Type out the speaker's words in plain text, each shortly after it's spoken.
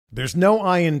There's no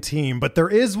I in team, but there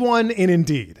is one in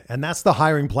Indeed, and that's the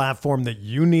hiring platform that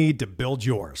you need to build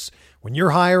yours. When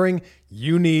you're hiring,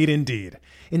 you need Indeed.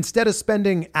 Instead of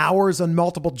spending hours on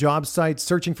multiple job sites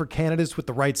searching for candidates with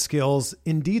the right skills,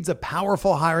 Indeed's a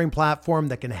powerful hiring platform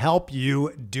that can help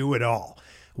you do it all.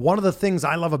 One of the things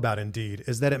I love about Indeed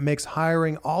is that it makes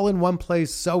hiring all in one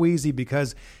place so easy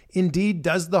because Indeed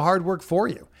does the hard work for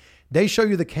you. They show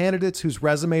you the candidates whose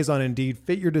resumes on Indeed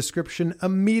fit your description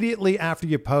immediately after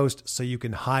you post so you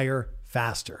can hire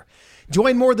faster.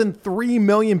 Join more than 3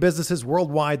 million businesses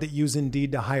worldwide that use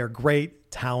Indeed to hire great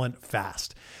talent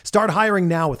fast. Start hiring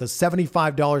now with a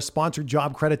 $75 sponsored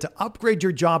job credit to upgrade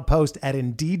your job post at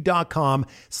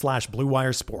Indeed.com/Blue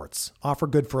Wire Sports. Offer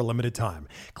good for a limited time.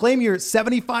 Claim your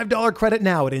 $75 credit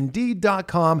now at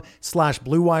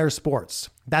Indeed.com/Blue Wire Sports.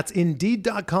 That's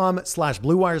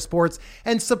Indeed.com/Blue Wire Sports,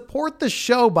 and support the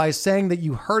show by saying that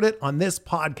you heard it on this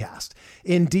podcast.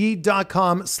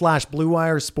 Indeed.com/Blue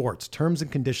Wire Sports. Terms and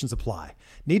conditions apply.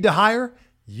 Need to hire?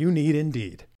 You need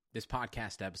Indeed. This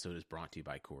podcast episode is brought to you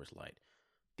by Coors Light.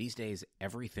 These days,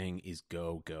 everything is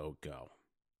go, go, go.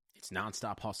 It's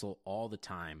nonstop hustle all the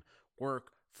time.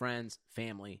 Work, friends,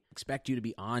 family, expect you to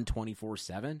be on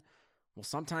 24/7. Well,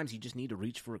 sometimes you just need to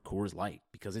reach for a Coors Light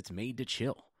because it's made to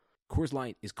chill. Coors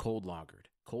Light is cold lagered,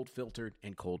 cold filtered,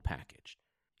 and cold packaged.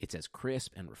 It's as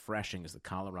crisp and refreshing as the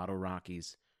Colorado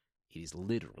Rockies. It is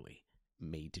literally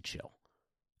made to chill.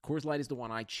 Coors Light is the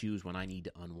one I choose when I need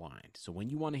to unwind. So when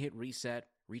you want to hit reset,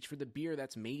 reach for the beer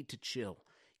that's made to chill.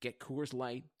 Get Coors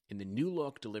Light in the new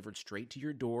look delivered straight to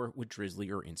your door with Drizzly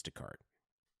or Instacart.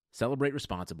 Celebrate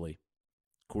responsibly.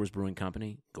 Coors Brewing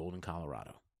Company, Golden,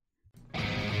 Colorado. Trying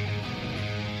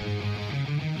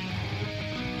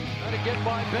to get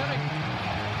by Benning.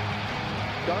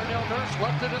 Darnell Nurse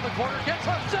left it in the corner, gets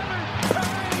left center.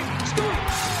 Perry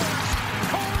scores!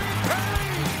 Corey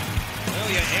Perry!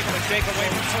 William able to take away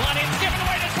from Solani. It's given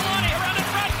away to Solani around in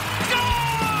front. Score!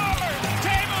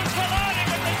 Teemu Solani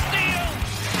with the steal.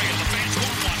 Bring the fans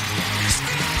score one.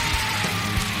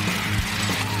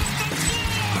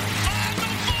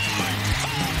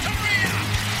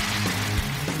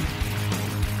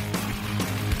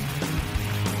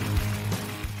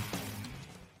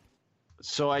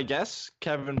 So I guess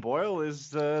Kevin Boyle is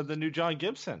the new John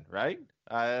Gibson, right?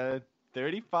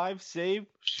 35 save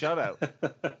shutout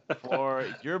for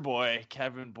your boy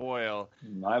Kevin Boyle.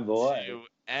 My boy. To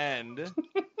end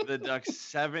the Ducks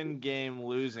 7-game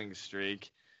losing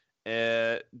streak. We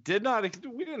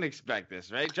didn't expect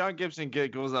this, right? John Gibson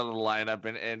goes out of the lineup,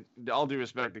 and all due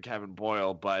respect to Kevin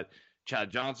Boyle, but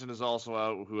Chad Johnson is also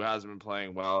out, who hasn't been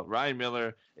playing well. Ryan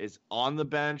Miller is on the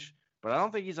bench, but I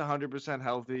don't think he's 100%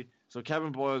 healthy. So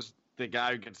Kevin Boyle's the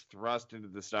guy who gets thrust into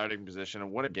the starting position, and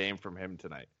what a game from him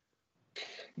tonight.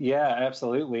 Yeah,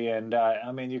 absolutely. And I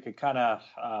mean, you could kind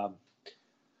of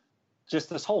just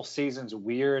this whole season's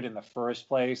weird in the first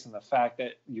place, and the fact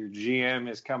that your GM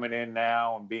is coming in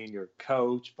now and being your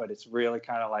coach, but it's really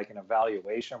kind of like an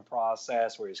evaluation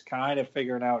process where he's kind of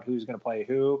figuring out who's going to play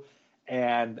who.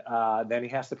 And then he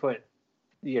has to put,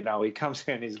 he comes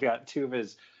in, he's got two of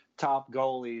his top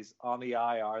goalies on the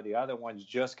IR. The other one's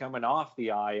just coming off the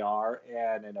IR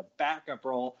and in a backup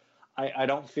role. I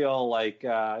don't feel like,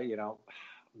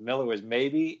 Miller was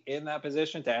maybe in that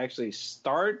position to actually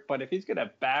start, but if he's going to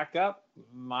back up,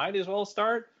 might as well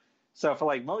start. So for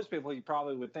like most people, you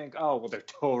probably would think, oh, well, they're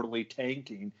totally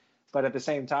tanking. But at the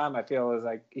same time, I feel is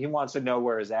like he wants to know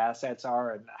where his assets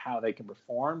are and how they can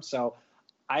perform. So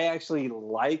I actually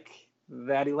like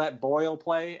that he let Boyle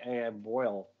play, and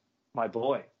Boyle, my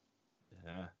boy.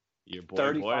 Yeah, your boy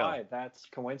 35. Boyle. That's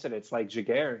coincidence. Like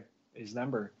Jaguar, his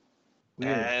number.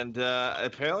 Weird. And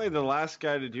apparently the last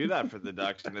guy to do that for the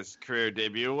Ducks in his career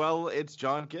debut, well, it's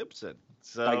John Gibson.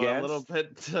 So a little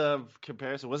bit of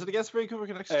comparison. Was it against Vancouver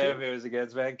Canucks too? It was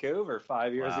against Vancouver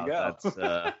 5 years ago.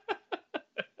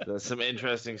 That's some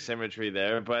interesting symmetry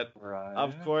there. But right.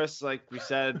 Of course, like we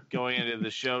said, going into the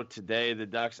show today, the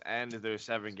Ducks end their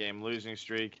 7-game losing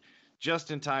streak just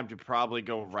in time to probably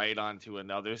go right onto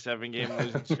another 7-game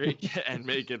losing streak and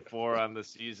make it 4 on the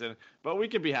season. But we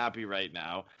can be happy right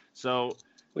now. So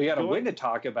we got a win to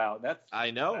talk about. I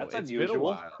know. That's it's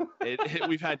unusual. been a while.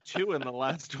 We've had 2 in the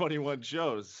last 21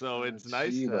 shows. So it's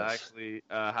nice to actually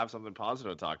have something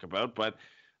positive to talk about. But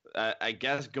I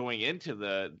guess going into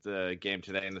the game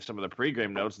today and some of the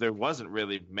pregame notes, there wasn't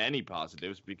really many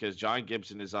positives because John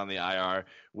Gibson is on the IR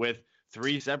with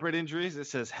 3 separate injuries. It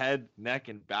says head, neck,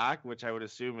 and back, which I would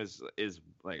assume is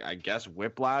like, I guess,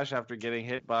 whiplash after getting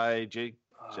hit by Jacob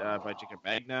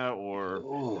Magna,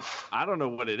 or I don't know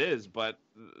what it is, but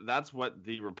that's what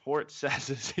the report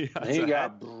says. He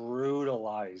got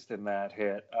brutalized in that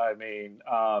hit. I mean,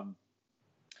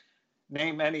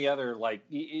 name any other, like,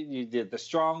 you did the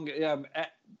strong,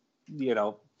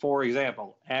 for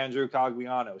example, Andrew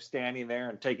Cogliano standing there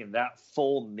and taking that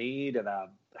full knee to the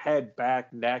head,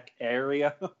 back, neck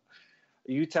area.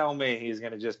 You tell me he's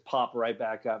going to just pop right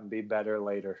back up and be better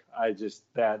later. I just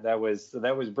that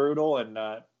was brutal,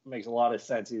 and makes a lot of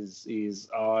sense. He's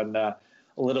on a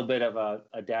little bit of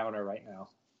a downer right now.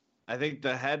 I think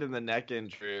the head and the neck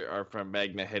injury are from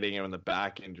Magna hitting him, and the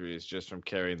back injury is just from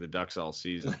carrying the Ducks all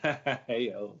season.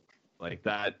 Hey-o. Like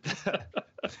that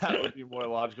would be more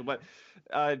logical. But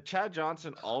Chad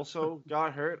Johnson also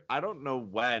got hurt. I don't know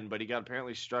when, but he got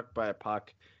apparently struck by a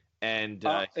puck. And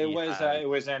it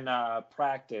was in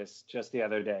practice just the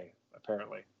other day,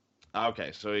 apparently.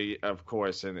 Okay, so he, of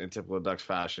course, in typical Ducks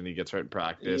fashion, he gets hurt in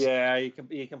practice. Yeah,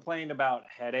 he complained about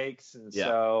headaches, and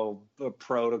so the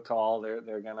protocol,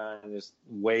 they're gonna just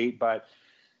wait. But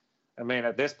I mean,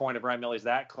 at this point, if Ryan Miller's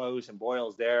that close and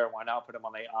Boyle's there, why not put him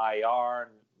on the IR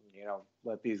and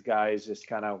let these guys just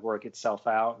kind of work itself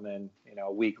out, and then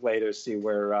a week later see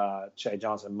where Chad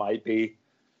Johnson might be.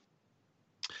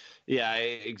 Yeah,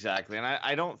 exactly. And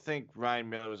I don't think Ryan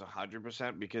Miller was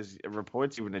 100% because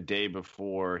reports even a day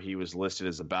before he was listed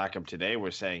as a backup today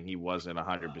were saying he wasn't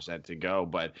 100% to go.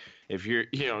 But if you're,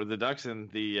 the Ducks and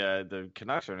the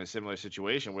Canucks are in a similar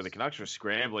situation where the Canucks are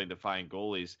scrambling to find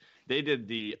goalies. They did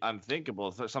the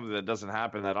unthinkable, something that doesn't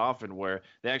happen that often, where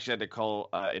they actually had to call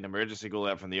an emergency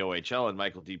goalie up from the OHL and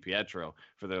Michael DiPietro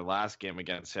for their last game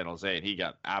against San Jose, and he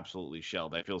got absolutely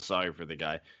shelled. I feel sorry for the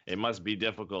guy. It must be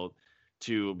difficult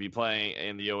to be playing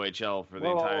in the OHL for the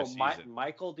entire season.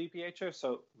 Michael DiPietro?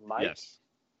 So Mike? Yes.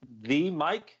 The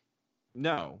Mike?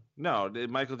 No.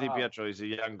 Michael DiPietro is a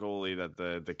young goalie that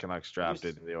the Canucks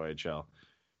drafted in the OHL.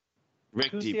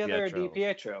 Rick Who's DiPietro. the other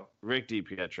DiPietro? Rick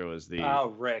DiPietro is the...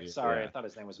 Oh, Rick. Sorry, I thought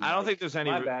his name was Mike. I don't think there's any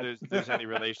any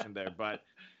relation there, but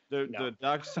the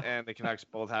Ducks and the Canucks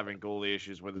both having goalie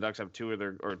issues where the Ducks have three of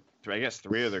their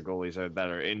goalies that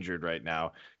are injured right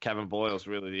now. Kevin Boyle's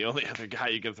really the only other guy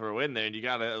you can throw in there, and you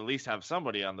got to at least have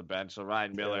somebody on the bench. So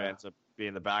Ryan Miller ends up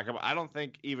being the backup. I don't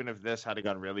think even if this had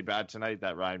gone really bad tonight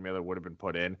that Ryan Miller would have been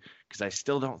put in because I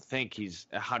still don't think he's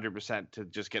 100% to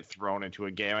just get thrown into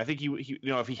a game. I think he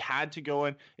if he had to go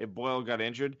in, if Boyle got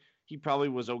injured, he probably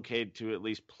was okay to at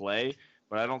least play,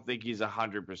 but I don't think he's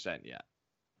 100% yet.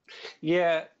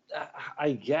 Yeah,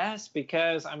 I guess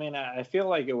because I feel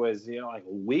like it was like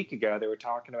a week ago they were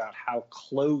talking about how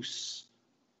close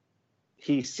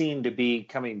he seemed to be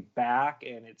coming back,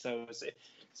 and it's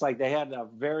like they had a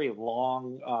very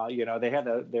long they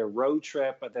had their road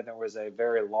trip, but then there was a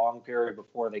very long period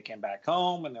before they came back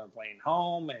home and they were playing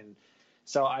home, and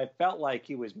so I felt like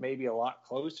he was maybe a lot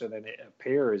closer than it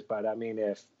appears. But I mean,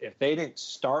 if they didn't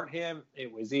start him,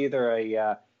 it was either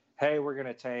a hey, we're going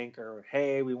to tank, or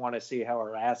hey, we want to see how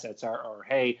our assets are, or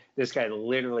hey, this guy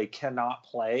literally cannot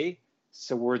play,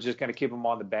 so we're just going to keep him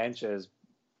on the bench as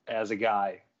a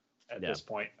guy at this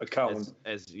point, a cone.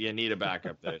 As you need a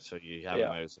backup there, so you have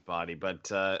him as a body.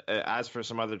 But as for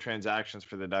some other transactions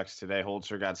for the Ducks today,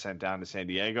 Holzer got sent down to San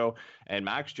Diego, and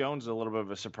Max Jones a little bit of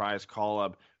a surprise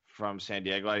call-up from San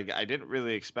Diego. I didn't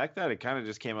really expect that. It kind of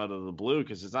just came out of the blue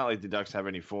because it's not like the Ducks have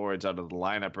any forwards out of the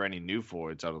lineup or any new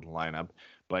forwards out of the lineup.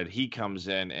 But he comes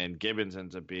in and Gibbons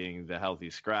ends up being the healthy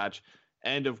scratch.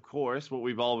 And of course, what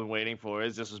we've all been waiting for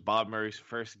is this was Bob Murray's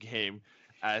first game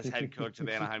as head coach of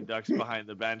the Anaheim Ducks behind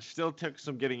the bench. Still took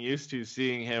some getting used to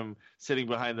seeing him sitting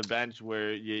behind the bench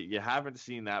where you haven't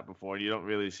seen that before. You don't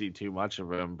really see too much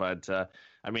of him, but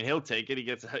he'll take it. He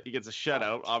gets a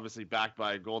shutout, obviously backed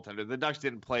by a goaltender. The Ducks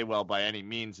didn't play well by any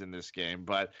means in this game,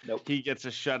 but he gets a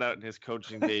shutout in his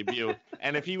coaching debut.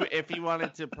 And if he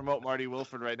wanted to promote Marty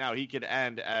Wilford right now, he could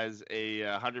end as a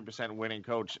 100% winning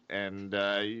coach. And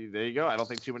there you go. I don't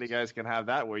think too many guys can have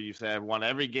that where you say I've won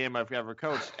every game I've ever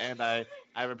coached, and I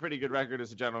have a pretty good record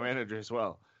as a general manager as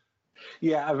well.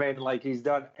 Yeah, he's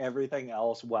done everything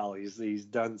else well. He's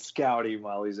done scouting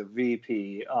well. He's a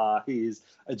VP. He's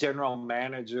a general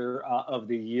manager of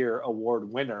the year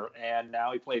award winner, and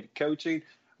now he played coaching,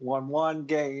 won one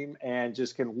game, and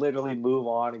just can literally move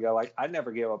on and go like, I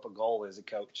never gave up a goal as a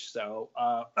coach. So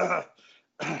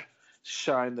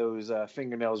shine those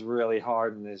fingernails really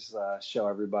hard in this show,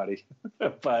 everybody.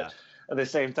 But at the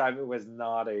same time, it was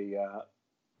not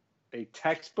a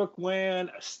textbook win,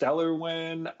 a stellar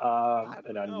win,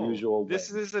 an unusual win.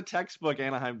 This is a textbook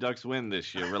Anaheim Ducks win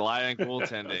this year. Rely on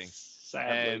goaltending,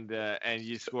 and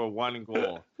you score one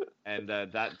goal, and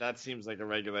that seems like a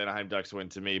regular Anaheim Ducks win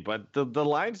to me. But the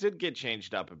lines did get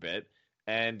changed up a bit,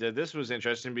 And this was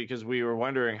interesting because we were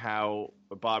wondering how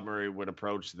Bob Murray would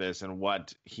approach this and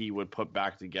what he would put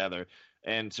back together.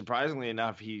 And surprisingly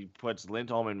enough, he puts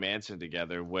Lindholm and Manson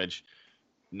together, which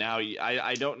now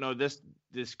I don't know. This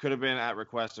could have been at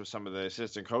request of some of the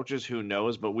assistant coaches. Who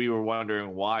knows? But we were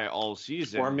wondering why all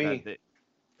season. Or me.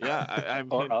 I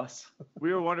mean, or us.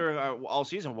 We were wondering all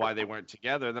season why they weren't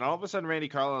together. Then all of a sudden, Randy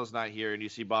Carlisle's not here, and you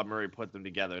see Bob Murray put them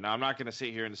together. Now, I'm not going to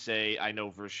sit here and say I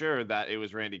know for sure that it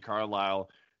was Randy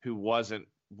Carlisle who wasn't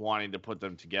wanting to put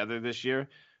them together this year.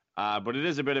 But it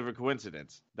is a bit of a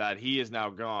coincidence that he is now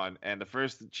gone, and the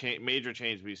first major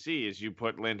change we see is you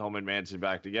put Lindholm and Manson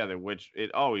back together, which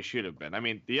it always should have been. I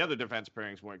mean, the other defense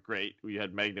pairings weren't great. We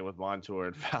had Magnan with Montour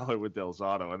and Fowler with Del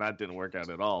Zotto, and that didn't work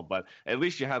out at all. But at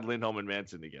least you had Lindholm and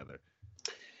Manson together.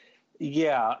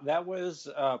 Yeah, that was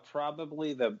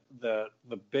probably the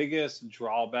biggest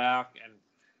drawback, and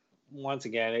once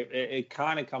again, it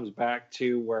kind of comes back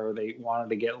to where they wanted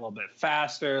to get a little bit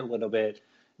faster, a little bit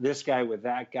this guy with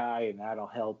that guy, and that'll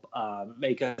help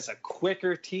make us a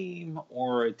quicker team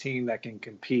or a team that can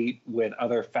compete with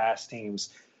other fast teams.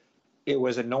 It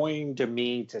was annoying to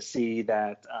me to see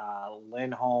that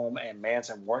Lindholm and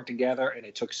Manson weren't together, and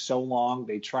it took so long.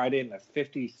 They tried it in the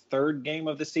 53rd game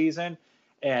of the season,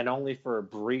 and only for a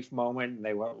brief moment, and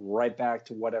they went right back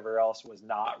to whatever else was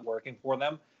not working for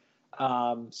them.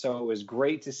 So it was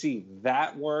great to see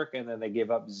that work, and then they give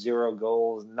up 0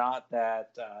 goals. Not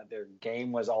that their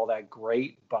game was all that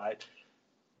great, but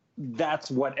that's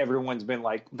what everyone's been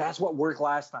like. That's what worked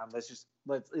last time. Let's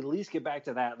at least get back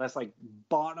to that. That's like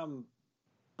bottom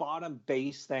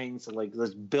base things. So like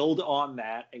let's build on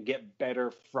that and get better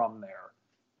from there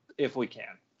if we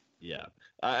can. Yeah,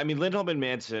 I mean Lindholm and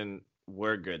Manson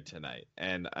were good tonight,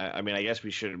 and I mean I guess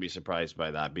we shouldn't be surprised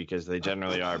by that because they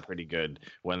generally are pretty good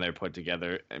when they're put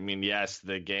together. I mean, yes,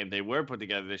 the game they were put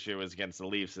together this year was against the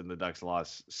Leafs, and the Ducks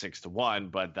lost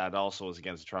 6-1, but that also was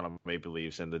against the Toronto Maple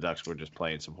Leafs, and the Ducks were just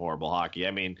playing some horrible hockey.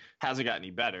 I mean, hasn't got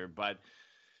any better, but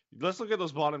let's look at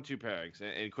those bottom two pairings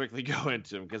and quickly go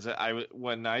into them because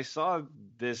when I saw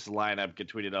this lineup get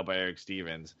tweeted out by Eric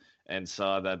Stevens and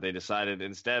saw that they decided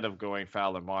instead of going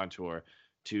Fowler Montour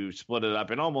to split it up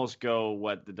and almost go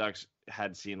what the Ducks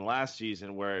had seen last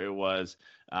season, where it was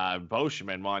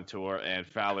Beauchemin, Montour, and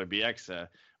Fowler Bieksa.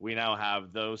 We now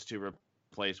have those two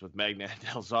replaced with Magnan and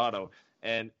Del Zotto.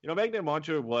 And, Magnan and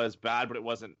Montour was bad, but it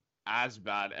wasn't as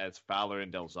bad as Fowler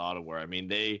and Del Zotto were. I mean,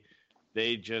 they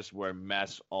just were a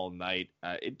mess all night.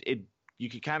 You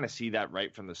could kind of see that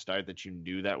right from the start that you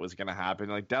knew that was going to happen.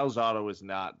 Like, Del Zotto is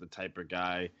not the type of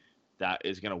guy that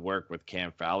is going to work with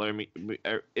Cam Fowler. I mean,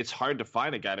 it's hard to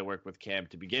find a guy to work with Cam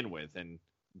to begin with, and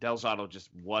Del Zotto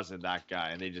just wasn't that guy,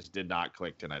 and they just did not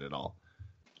click tonight at all.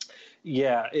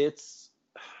 Yeah, it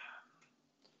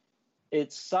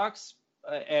sucks,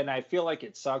 and I feel like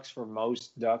it sucks for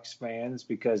most Ducks fans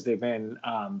because they've been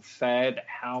fed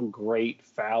how great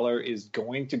Fowler is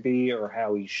going to be or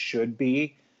how he should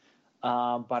be.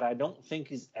 But I don't think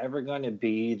he's ever going to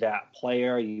be that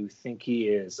player you think he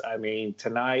is. I mean,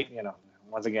 tonight,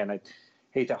 once again, I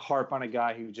hate to harp on a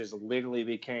guy who just literally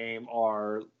became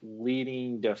our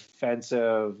leading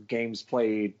defensive games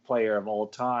played player of all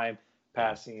time,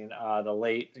 passing the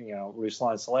late,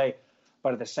 Ruslan Saleh.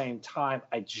 But at the same time,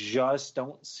 I just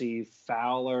don't see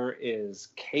Fowler is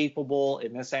capable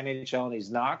in this NHL, and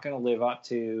he's not going to live up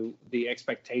to the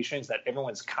expectations that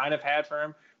everyone's kind of had for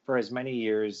him for as many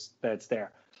years that's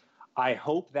there. I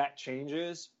hope that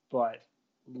changes, but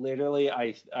literally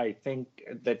I think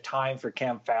the time for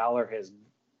Cam Fowler has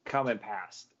come and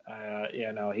passed.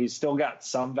 He's still got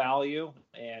some value,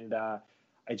 and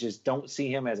I just don't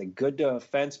see him as a good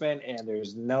defenseman, and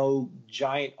there's no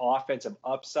giant offensive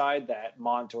upside that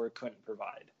Montour couldn't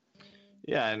provide.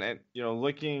 Yeah, and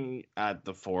looking at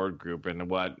the forward group and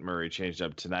what Murray changed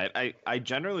up tonight, I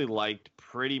generally liked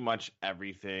pretty much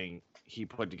everything he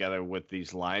put together with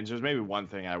these lines. There's maybe one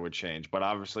thing I would change, but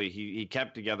obviously he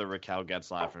kept together Raquel,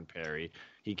 Getzlaf, and Perry.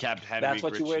 He kept Henry. That's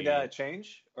what Ritchie. You would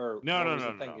change, or no.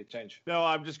 You change? No,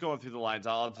 I'm just going through the lines.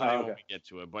 I'll tell you when we get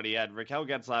to it. But he had Raquel,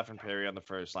 Getzlaf, and Perry on the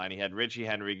first line. He had Ritchie,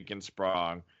 Henrique, and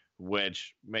Sprong,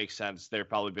 which makes sense. They've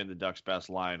probably been the Ducks' best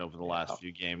line over the last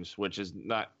few games, which is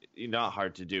not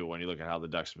hard to do when you look at how the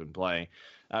Ducks have been playing.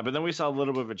 But then we saw a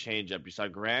little bit of a change-up. You saw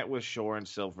Grant with Shore and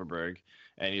Silverberg,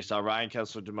 and you saw Ryan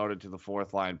Kessler demoted to the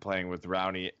fourth line playing with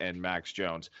Rowney and Max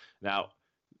Jones. Now,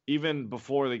 even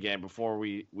before the game, before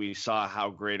we saw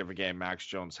how great of a game Max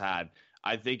Jones had,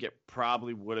 I think it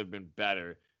probably would have been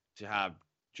better to have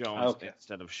Jones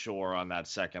instead of Shore on that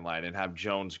second line and have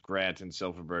Jones, Grant, and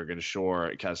Silverberg, and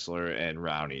Shore, Kessler, and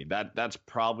Rowney. That's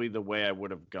probably the way I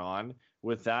would have gone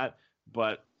with that.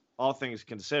 But all things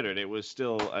considered, it was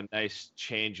still a nice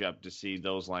change up to see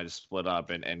those lines split up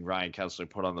and Ryan Kesler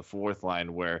put on the fourth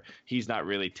line where he's not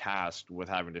really tasked with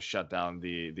having to shut down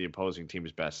the opposing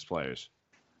team's best players.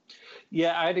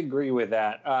 Yeah, I'd agree with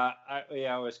that.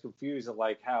 I was confused at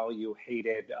like how you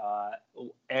hated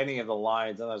any of the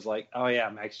lines, and I was like, oh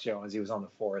yeah, Max Jones, he was on the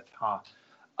fourth, huh?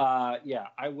 Yeah,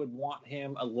 I would want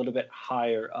him a little bit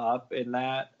higher up in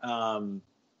that.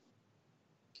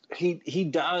 He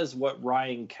does what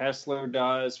Ryan Kesler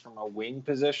does from a wing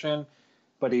position,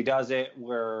 but he does it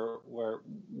where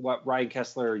what Ryan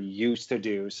Kesler used to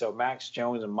do. So Max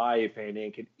Jones, in my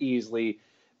opinion, could easily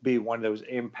be one of those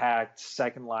impact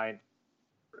second line.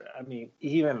 I mean,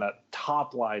 even the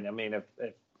top line. I mean, if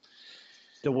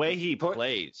the way he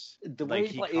plays, the way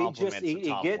he complements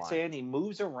he gets line. in, he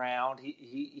moves around,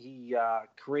 he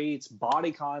creates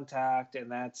body contact, and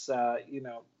that's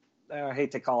I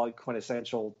hate to call it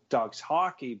quintessential Ducks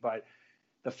hockey, but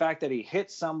the fact that he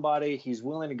hits somebody, he's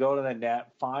willing to go to the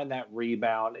net, find that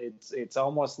rebound. It's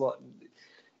almost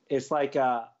it's like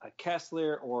a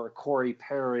Kesler or a Corey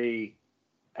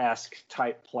Perry-esque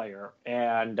type player,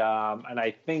 and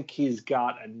I think he's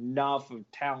got enough of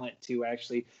talent to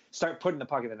actually start putting the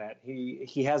puck in the net.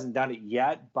 He hasn't done it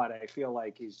yet, but I feel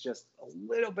like he's just a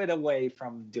little bit away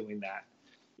from doing that.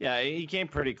 Yeah, he came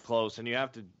pretty close, and you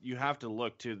have to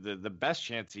look to the best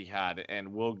chance he had,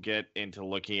 and we'll get into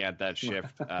looking at that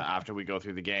shift after we go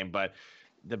through the game. But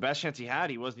the best chance he had,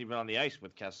 he wasn't even on the ice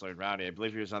with Kesler and Rowney. I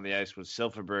believe he was on the ice with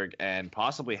Silfverberg, and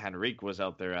possibly Henrique was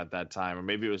out there at that time, or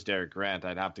maybe it was Derek Grant.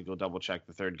 I'd have to go double check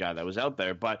the third guy that was out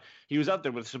there, but he was out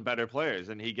there with some better players,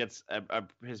 and he gets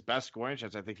his best scoring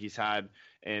chance I think he's had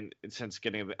since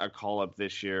getting a call up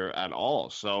this year at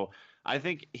all. So I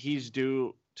think he's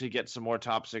due to get some more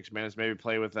top 6 minutes, maybe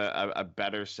play with a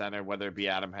better center, whether it be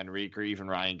Adam Henrique or even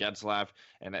Ryan Getzlaf,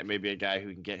 and maybe a guy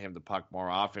who can get him the puck more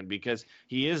often, because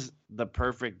he is the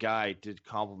perfect guy to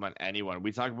complement anyone.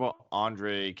 We talk about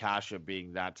Andre Kasha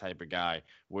being that type of guy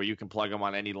where you can plug him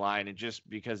on any line, and just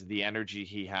because of the energy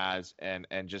he has and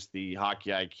just the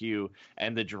hockey IQ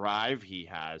and the drive he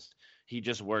has, he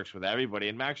just works with everybody.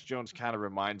 And Max Jones kind of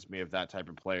reminds me of that type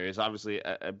of player. He's obviously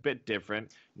a bit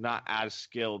different, not as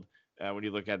skilled when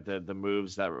you look at the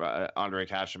moves that Andre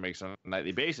Kasha makes on a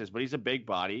nightly basis. But he's a big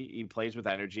body. He plays with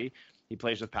energy. He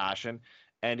plays with passion.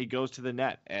 And he goes to the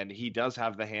net. And he does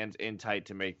have the hands in tight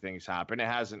to make things happen. It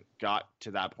hasn't got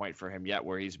to that point for him yet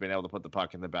where he's been able to put the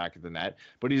puck in the back of the net.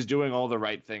 But he's doing all the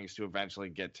right things to eventually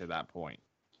get to that point.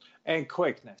 And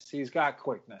quickness. He's got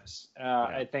quickness.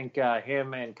 I think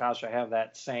him and Kasha have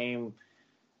that same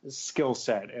skill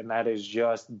set, and that is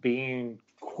just being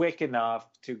quick enough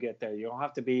to get there. You don't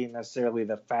have to be necessarily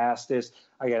the fastest.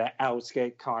 I got to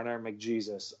outskate Connor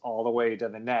McJesus all the way to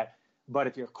the net. But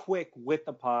if you're quick with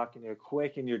the puck and you're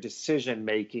quick in your decision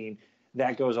making,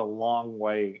 that goes a long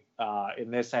way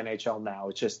in this NHL now.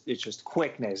 It's just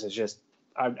quickness. It's just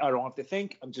I don't have to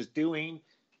think. I'm just doing,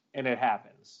 and it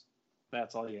happens.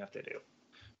 That's all you have to do.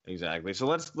 Exactly. So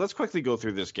let's quickly go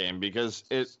through this game, because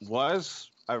it was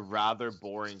a rather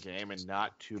boring game and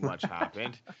not too much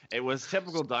happened. It was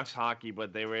typical Ducks hockey,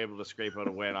 but they were able to scrape out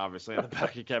a win, obviously, on the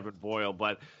back of Kevin Boyle.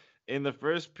 But in the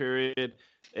first period,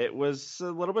 it was a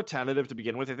little bit tentative to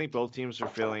begin with. I think both teams were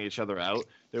feeling each other out.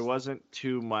 There wasn't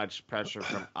too much pressure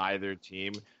from either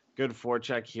team. Good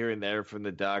forecheck here and there from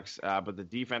the Ducks, but the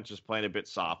defense was playing a bit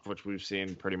soft, which we've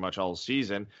seen pretty much all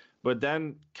season. But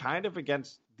then kind of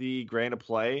against the grain of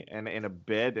play and in a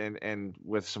bid and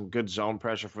with some good zone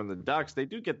pressure from the Ducks, they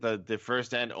do get the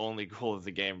first and only goal of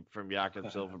the game from Jakob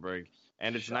Silfverberg.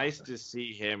 And it's nice to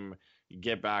see him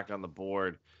get back on the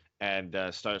board and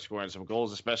start scoring some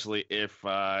goals, especially if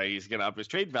he's going to up his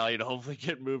trade value to hopefully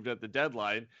get moved at the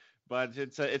deadline. But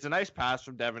it's a nice pass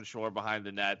from Devon Shore behind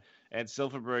the net, and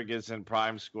Silfverberg is in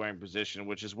prime scoring position,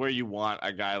 which is where you want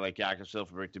a guy like Jakob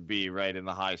Silfverberg to be, right in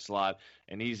the high slot,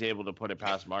 and he's able to put it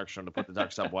past Markstrom to put the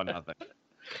Ducks up 1-0.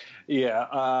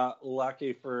 Yeah,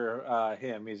 lucky for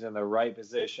him, he's in the right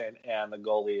position, and the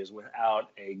goalie is without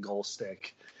a goal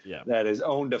stick. Yeah, that his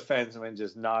own defenseman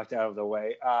just knocked out of the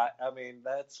way. I mean,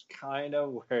 that's kind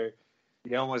of where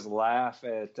you almost laugh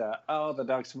at, the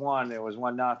Ducks won. It was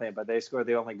 1-0, but they scored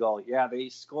the only goal. Yeah, they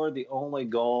scored the only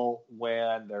goal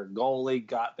when their goalie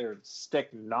got their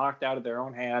stick knocked out of their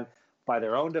own hand by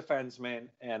their own defenseman,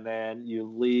 and then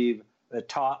you leave the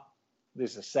top,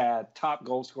 this is sad, top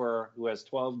goal scorer who has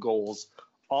 12 goals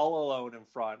all alone in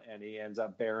front, and he ends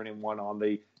up burying one on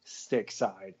the stick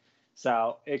side.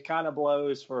 So it kind of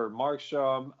blows for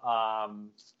Markstrom.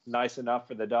 Nice enough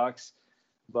for the Ducks,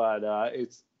 but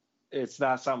it's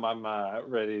not something I'm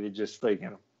ready to just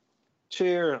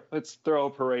cheer. Let's throw a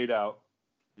parade out.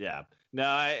 Yeah.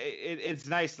 No, it's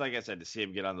nice, like I said, to see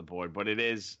him get on the board, but it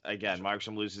is, again,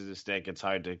 Markstrom loses his stick. It's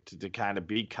hard to kind of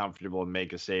be comfortable and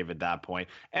make a save at that point.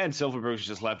 And Silverberg's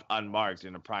just left unmarked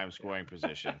in a prime scoring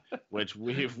position, which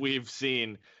we've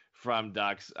seen from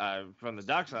the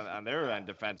Ducks on their end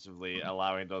defensively,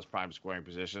 allowing those prime scoring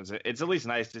positions. It's at least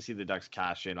nice to see the Ducks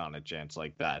cash in on a chance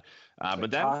like that.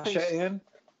 But then cash in?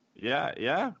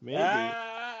 Yeah, maybe. Yeah.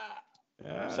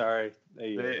 I'm sorry.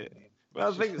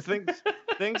 Well,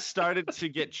 things started to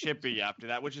get chippy after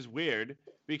that, which is weird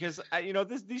because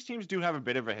these teams do have a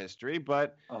bit of a history,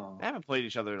 but they haven't played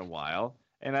each other in a while.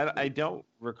 And I don't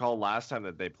recall last time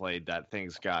that they played that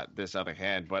things got this out of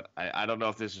hand. But I don't know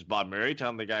if this is Bob Murray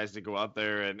telling the guys to go out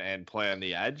there and play on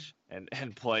the edge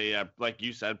and play, like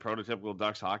you said, prototypical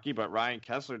Ducks hockey. But Ryan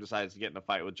Kessler decides to get in a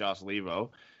fight with Josh Levo.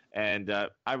 And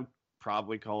I would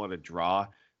probably call it a draw.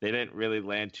 They didn't really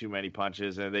land too many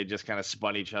punches, and they just kind of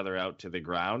spun each other out to the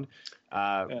ground.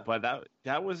 But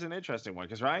that was an interesting one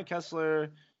because Ryan Kessler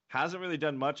hasn't really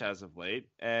done much as of late,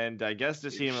 and I guess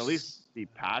to see him at least be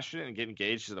passionate and get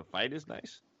engaged in the fight is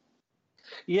nice.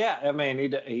 Yeah, I mean,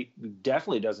 he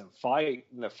definitely doesn't fight.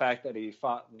 And the fact that he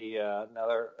fought the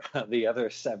other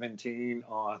 17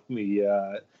 on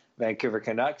the Vancouver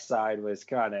Canucks side was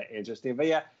kind of interesting. But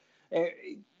yeah.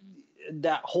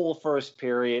 That whole first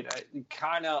period,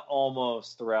 kind of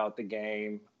almost throughout the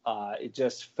game, it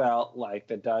just felt like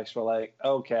the Ducks were like,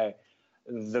 okay,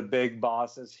 the big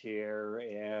boss is here,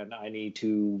 and I need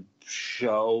to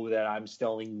show that I'm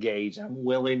still engaged. I'm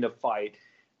willing to fight.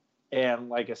 And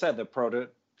like I said, the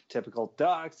prototypical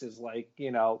Ducks is like,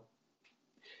 all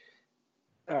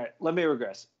right, let me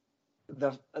regress.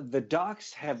 The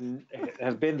Ducks have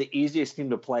been the easiest team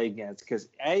to play against because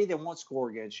A, they won't score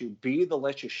against you. B, they'll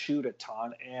let you shoot a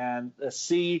ton, and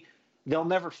C, they'll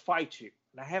never fight you.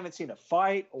 And I haven't seen a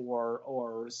fight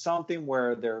or something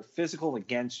where they're physical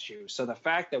against you. So the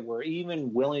fact that we're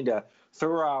even willing to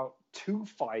throw out 2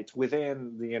 fights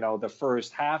within the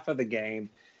first half of the game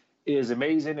is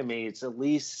amazing to me. It's at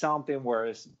least something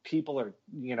where people are,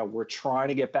 we're trying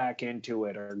to get back into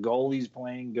it. Our goalie's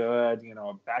playing good,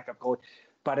 backup goalie.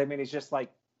 But I mean, it's just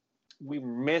like we're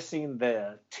missing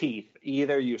the teeth.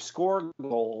 Either you score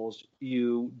goals,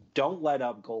 you don't let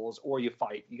up goals, or you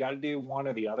fight. You got to do one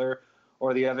or the other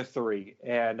 3.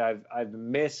 And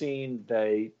I'm missing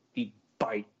the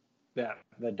bite that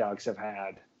the Ducks have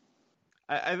had.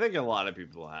 I think a lot of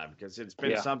people have because it's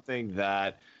been something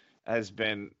that has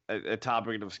been a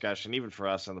topic of discussion, even for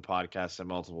us on the podcast, and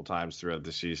multiple times throughout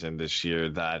the season this year,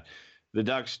 that the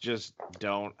Ducks just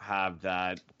don't have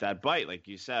that bite, like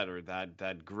you said, or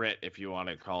that grit, if you want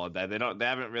to call it that. They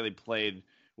haven't really played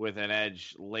with an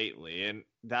edge lately, and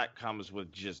that comes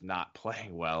with just not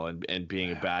playing well and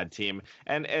being a bad team.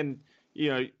 And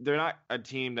they're not a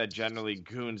team that generally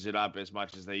goons it up as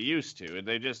much as they used to.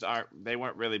 They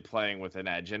weren't really playing with an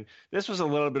edge. And this was a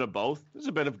little bit of both. There's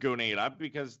a bit of gooning it up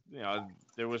because,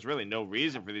 there was really no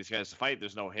reason for these guys to fight.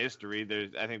 There's no history.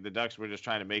 I think the Ducks were just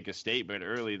trying to make a statement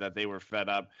early that they were fed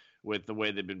up with the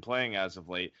way they've been playing as of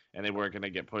late, and they weren't going to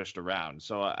get pushed around.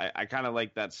 So I kind of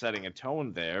like that setting a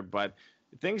tone there, but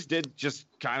things did just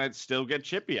kind of still get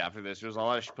chippy after this. There was a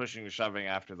lot of pushing and shoving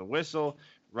after the whistle.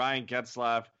 Ryan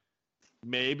Getzlaf,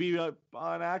 maybe on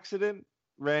accident,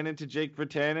 ran into Jake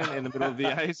Virtanen in the middle of the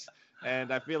ice.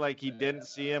 And I feel like he didn't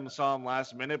saw him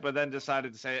last minute, but then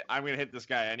decided to say, I'm going to hit this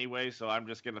guy anyway, so I'm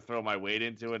just going to throw my weight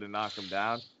into it and knock him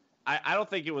down. I don't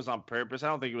think it was on purpose. I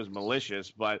don't think it was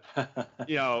malicious, but,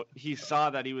 he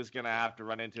saw that he was going to have to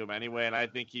run into him anyway, and I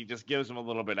think he just gives him a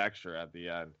little bit extra at the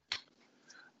end.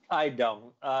 I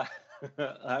don't.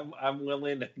 I'm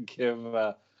willing to give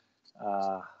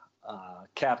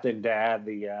Captain Dad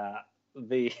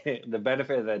the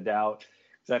benefit of the doubt,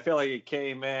 because I feel like he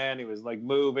came in, he was like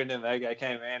moving, and that guy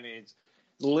came in, and he's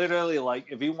literally like,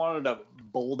 if he wanted to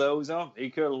bulldoze him, he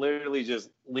could have literally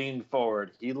just leaned forward.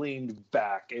 He leaned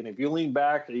back, and if you lean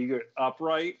back or you get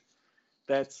upright,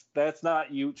 that's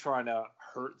not you trying to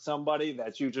hurt somebody,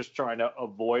 that's you just trying to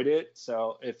avoid it.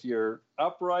 So if you're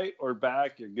upright or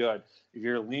back, you're good. If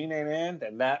you're leaning in,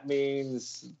 then that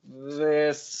means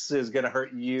this is going to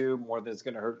hurt you more than it's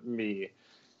going to hurt me.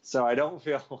 So I don't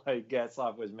feel like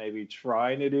Getzlaf was maybe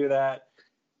trying to do that.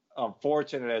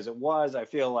 Unfortunate as it was, I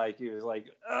feel like he was like,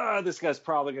 this guy's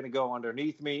probably going to go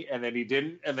underneath me. And then he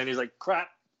didn't. And then he's like,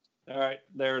 crap. All right,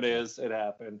 there it is. It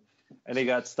happened. And he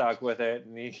got stuck with it,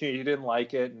 and he didn't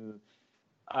like it. And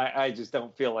I just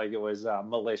don't feel like it was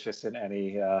malicious in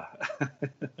any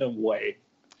way.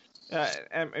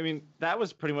 I mean, that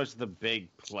was pretty much the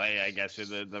big play, I guess, or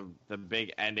the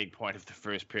big ending point of the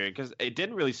first period, because it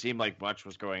didn't really seem like much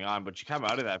was going on. But you come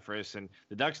out of that first, and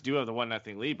the Ducks do have the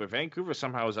 1-0 lead, but Vancouver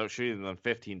somehow was out shooting them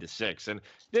 15-6, and it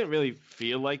didn't really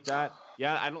feel like that.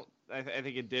 Yeah, I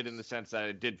think it did in the sense that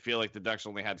it did feel like the Ducks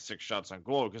only had 6 shots on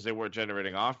goal because they weren't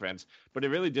generating offense, but it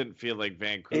really didn't feel like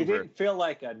Vancouver. It didn't feel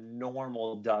like a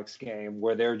normal Ducks game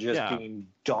where they're just being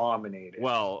dominated.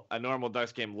 Well, a normal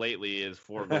Ducks game lately is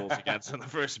 4 goals against in the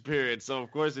first period, so of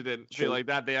course it didn't feel like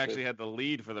that. They actually had the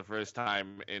lead for the first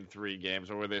time in 3 games,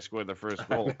 or where they scored the first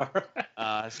goal.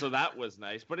 So that was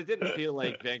nice, but it didn't feel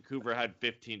like Vancouver had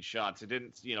 15 shots. It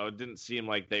didn't seem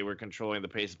like they were controlling the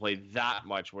pace of play that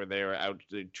much, where they were out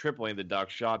tripling the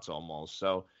Ducks shots almost.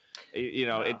 So,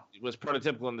 it was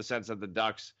prototypical in the sense that the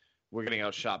Ducks were getting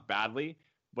outshot badly,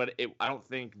 but I don't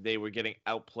think they were getting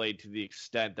outplayed to the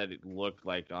extent that it looked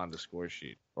like on the score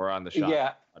sheet or on the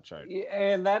shot chart. Yeah,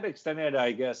 and that extended,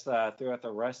 I guess, throughout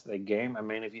the rest of the game. I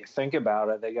mean, if you think about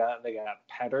it, they got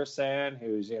Pedersen,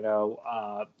 who's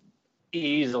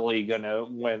easily gonna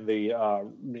win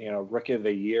the Rookie of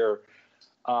the Year.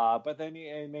 But then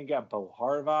you got Bo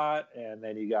Horvat, and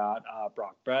then you got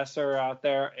Brock Besser out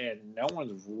there, and no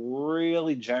one's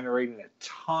really generating a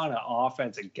ton of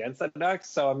offense against the Ducks.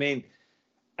 So, I mean,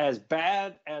 as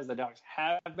bad as the Ducks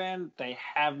have been, they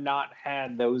have not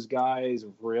had those guys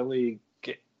really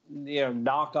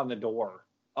knock on the door,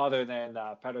 other than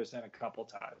Pedersen a couple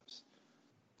times.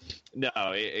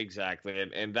 No, exactly,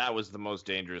 and that was the most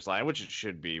dangerous line, which it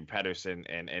should be. Pedersen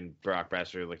and Brock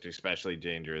Besser looked especially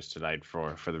dangerous tonight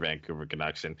for the Vancouver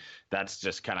Canucks, and that's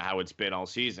just kind of how it's been all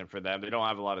season for them. They don't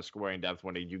have a lot of scoring depth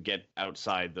when you get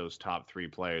outside those top 3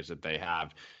 players that they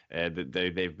have.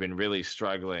 They've been really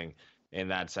struggling in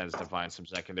that sense to find some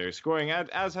secondary scoring,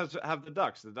 as have the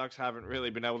Ducks. The Ducks haven't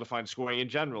really been able to find scoring in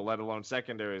general, let alone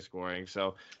secondary scoring.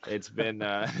 So it's been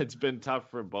it's been tough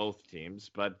for both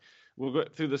teams, but. We'll go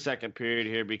through the second period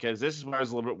here, because this is where I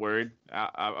was a little bit worried,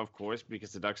 of course,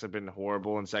 because the Ducks have been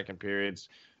horrible in second periods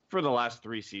for the last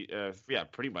 3 seasons.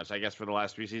 Pretty much, I guess, for the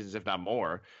last 3 seasons, if not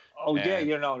more. Oh,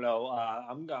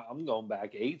 I'm going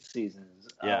back 8 seasons.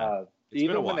 Yeah.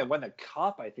 Even when they won the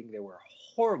Cup, I think they were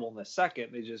horrible in the second.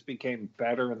 They just became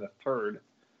better in the third.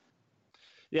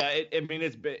 Yeah,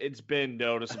 it's been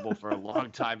noticeable for a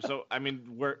long time. So I mean,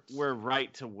 we're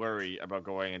right to worry about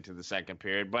going into the second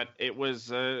period, but it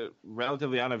was a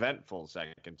relatively uneventful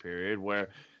second period where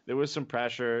there was some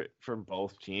pressure from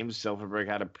both teams. Silfverberg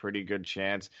had a pretty good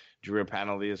chance, drew a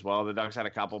penalty as well. The Ducks had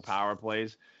a couple power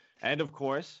plays, and of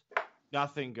course,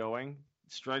 nothing going.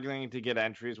 Struggling to get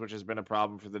entries, which has been a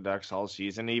problem for the Ducks all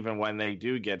season. Even when they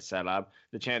do get set up,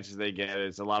 the chances they get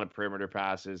is a lot of perimeter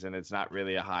passes, and it's not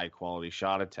really a high-quality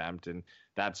shot attempt. And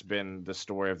that's been the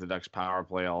story of the Ducks' power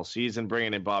play all season.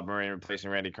 Bringing in Bob Murray and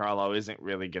replacing Randy Carlyle isn't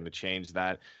really going to change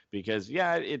that, because,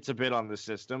 it's a bit on the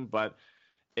system, but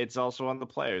it's also on the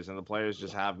players, and the players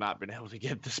just have not been able to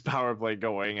get this power play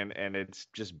going, and it's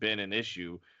just been an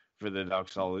issue for the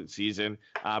Ducks all season.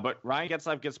 But Ryan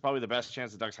Getzlaf gets probably the best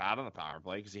chance the Ducks had on the power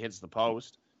play, because he hits the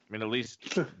post. I mean, at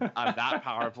least on that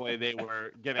power play, they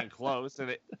were getting close.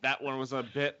 And that one was a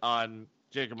bit on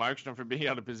Jacob Markstrom for being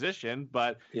out of position.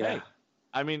 But, hey,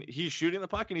 I mean, he's shooting the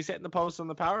puck and he's hitting the post on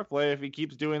the power play. If he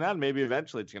keeps doing that, maybe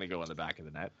eventually it's going to go in the back of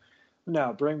the net.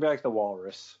 No, bring back the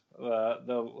Walrus.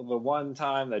 The one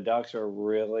time the Ducks were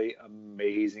really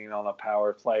amazing on the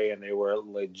power play and they were a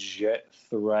legit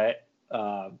threat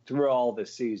through all the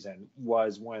season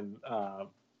was when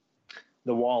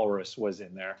the Walrus was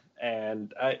in there,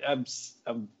 and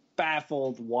I'm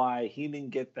baffled why he didn't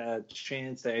get the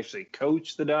chance to actually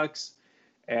coach the Ducks,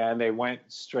 and they went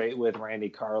straight with Randy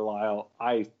Carlyle.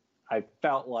 I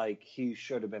felt like he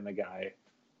should have been the guy,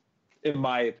 in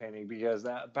my opinion, because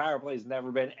that power play has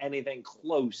never been anything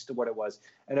close to what it was,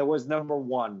 and it was number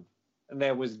 1, and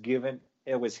it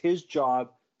was his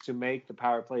job to make the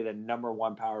power play the number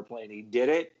 1 power play, and he did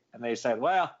it. And they said,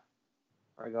 "Well,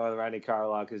 we're going with Randy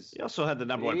Carlyle because he also had the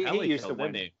number 1 penalty kill,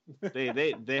 didn't he?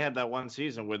 They had that one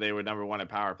season where they were number 1 at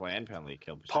power play and penalty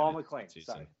kill. Paul McLean.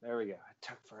 Sorry, there we go. It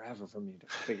took forever for me to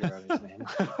figure out his name.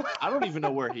 I don't even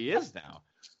know where he is now.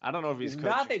 I don't know if he's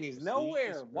nothing. He's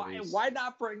nowhere. Why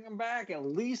not bring him back at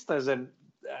least as an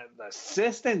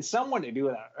assistant, someone to do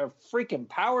a freaking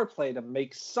power play to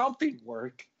make something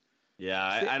work? Yeah,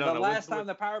 I don't know. The last time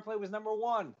the power play was number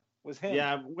 1 was him.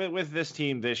 Yeah, with this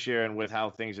team this year and with how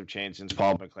things have changed since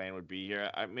Paul McLean would be here,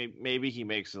 maybe he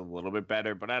makes it a little bit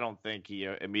better, but I don't think he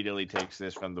immediately takes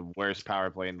this from the worst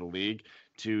power play in the league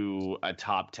to a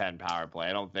top 10 power play.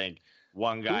 I don't think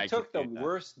one guy took the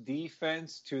worst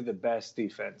defense to the best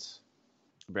defense.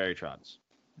 Barry Trotz.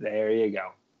 There you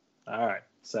go. All right.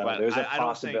 So But there's a I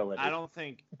possibility. I don't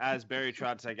think, as Barry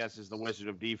Trotz, I guess, is the wizard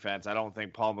of defense, I don't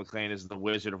think Paul McLean is the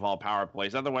wizard of all power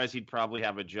plays. Otherwise, he'd probably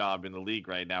have a job in the league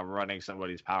right now running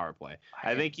somebody's power play.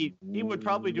 I think he would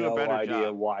probably do a better job. No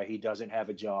idea why he doesn't have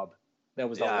a job. That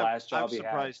was the last job he had.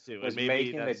 I'm surprised too. Was and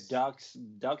maybe making the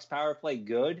Ducks power play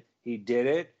good. He did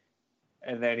it,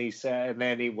 and then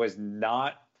he was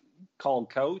not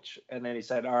called coach, and then he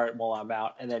said, "All right, well, I'm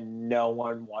out," and then no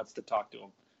one wants to talk to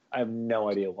him. I have no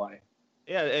idea why.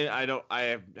 Yeah, and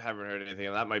I haven't heard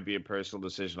anything. That might be a personal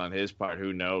decision on his part.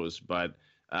 Who knows? But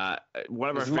one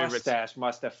of his our favorites. Mustache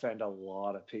must offend a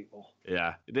lot of people.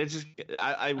 Yeah, they just.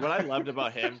 What I loved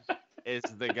about him is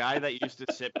the guy that used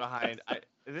to sit behind.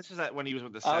 This was when he was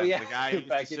with the Sens. The guy who used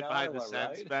to sit behind the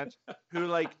Sens bench,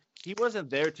 who he wasn't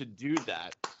there to do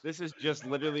that. This is just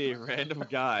literally a random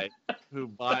guy who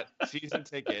bought season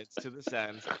tickets to the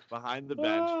Sens behind the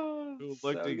bench, who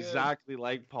looked exactly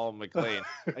like Paul McLean.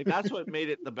 That's what made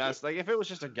it the best. If it was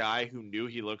just a guy who knew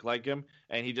he looked like him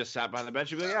and he just sat behind the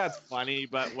bench, you'd be like, yeah, it's funny,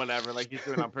 but whatever. He's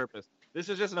doing it on purpose. This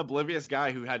is just an oblivious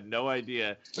guy who had no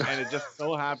idea, and it just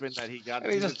so happened that he got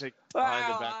season tickets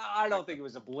behind the bench. I don't think it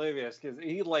was oblivious because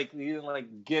he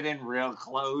didn't get in real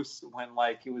close when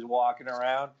he was walking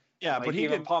around. Yeah, but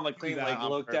even Paul McLean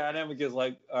looked at him and was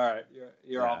all right,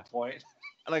 you're on point.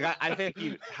 I think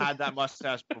he had that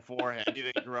mustache beforehand. He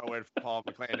didn't grow it for Paul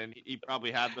McLean, and he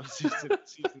probably had those season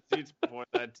seats before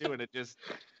that too. And it just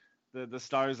the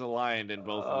stars aligned in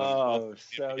both of them. Both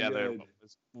so together. good. It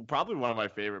was probably one of my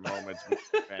favorite moments.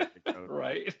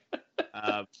 Right.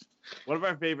 One of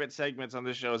our favorite segments on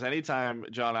this show is anytime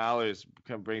John Allers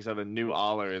brings out a new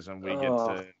Allerism, we get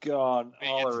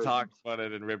to talk about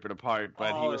it and rip it apart.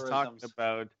 But he was talking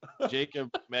about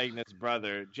Jacob Magna's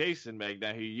brother, Jason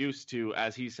Magna, who used to,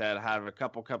 as he said, have a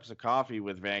couple cups of coffee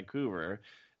with Vancouver,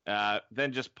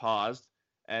 then just paused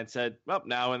and said, well,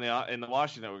 now in the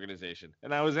Washington organization.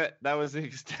 And that was it. That was the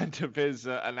extent of his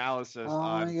analysis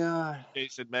on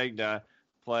Jason Magna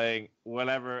playing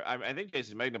whatever. I think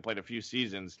Jason Magna played a few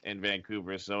seasons in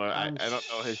Vancouver, so I don't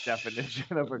know his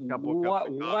definition of a couple.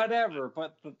 Whatever,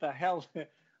 but the hell,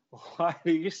 why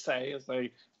do you say it's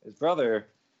his brother,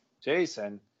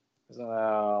 Jason, is in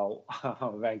a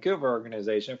Vancouver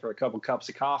organization for a couple cups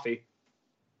of coffee.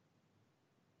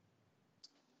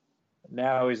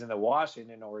 Now he's in the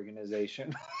Washington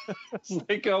organization.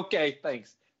 It's okay,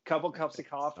 thanks. Couple cups of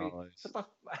coffee.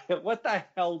 What the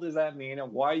hell does that mean?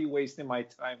 And why are you wasting my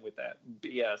time with that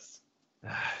BS?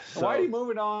 Why are you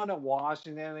moving on to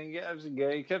Washington? And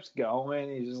he keeps going.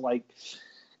 He's just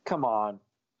come on.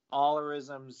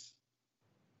 Allerisms.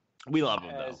 We love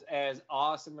them, though. As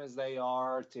awesome as they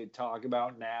are to talk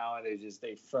about now,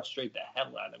 they frustrate the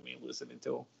hell out of me listening to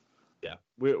them. Yeah,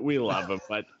 we love them,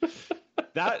 but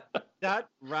that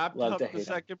wrapped up the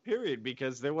second period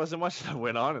because there wasn't much that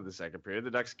went on in the second period.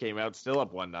 The Ducks came out still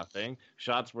up 1-0.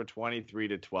 Shots were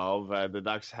 23-12. The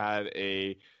Ducks had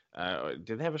a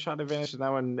did they have a shot advantage in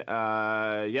that one?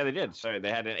 Yeah, they did. Sorry,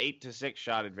 they had an 8-6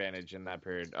 shot advantage in that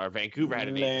period. Or Vancouver had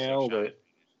an 8-6 shot advantage in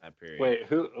that period.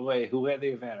 Who had the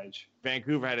advantage?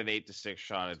 Vancouver had an 8-6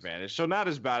 shot advantage, so not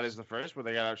as bad as the first, where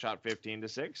they got outshot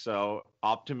 15-6. So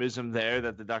optimism there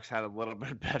that the Ducks had a little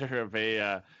bit better of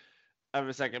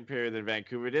a second period than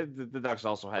Vancouver did. The Ducks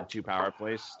also had 2 power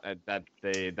plays that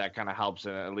kind of helps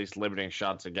in at least limiting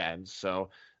shots against. So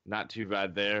not too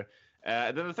bad there.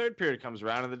 Then the third period comes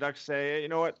around, and the Ducks say, you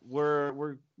know what, we're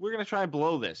going to try and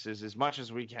blow this as much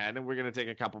as we can, and we're going to take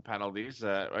a couple penalties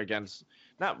against,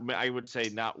 I would say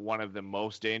not one of the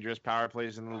most dangerous power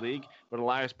plays in the league, but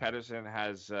Elias Pettersson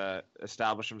has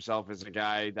established himself as a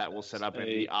guy that will set up in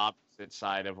the opposite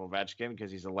side of Ovechkin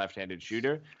because he's a left-handed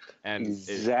shooter. And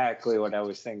exactly what I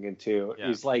was thinking too. Yeah.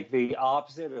 He's like the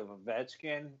opposite of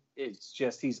Ovechkin. It's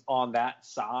just he's on that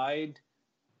side.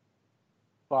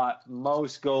 But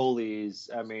most goalies,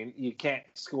 you can't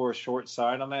score short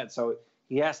side on that. So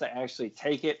he has to actually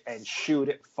take it and shoot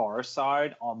it far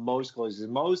side on most goalies.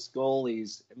 Most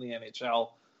goalies in the NHL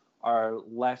are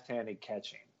left-handed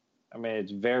catching.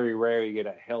 It's very rare you get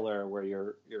a Hiller where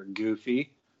you're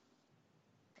goofy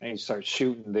and you start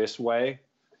shooting this way.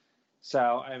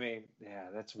 So,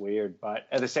 that's weird. But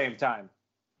at the same time,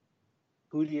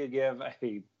 who do you give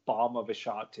a bomb of a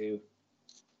shot to?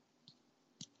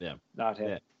 Yeah. Not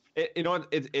him. Yeah. You know what?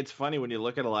 It's funny when you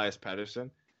look at Elias Pettersson.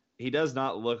 He does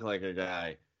not look like a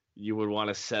guy you would want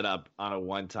to set up on a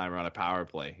one-timer on a power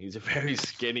play. He's a very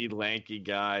skinny, lanky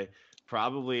guy.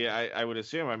 Probably, I would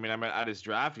assume. At his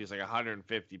draft, he's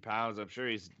 150 pounds. I'm sure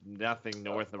he's nothing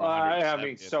north of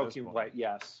 170. soaking wet,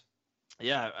 yes.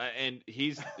 Yeah, and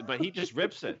he just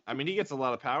rips it. I mean, he gets a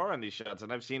lot of power on these shots,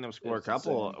 and I've seen him score a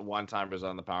couple one-timers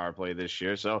on the power play this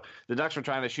year. So the Ducks were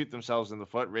trying to shoot themselves in the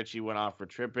foot. Richie went off for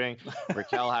tripping.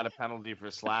 Raquel had a penalty for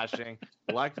slashing.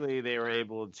 Luckily, they were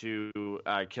able to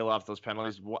kill off those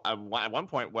penalties. At one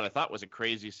point, what I thought was a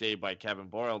crazy save by Kevin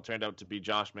Boyle turned out to be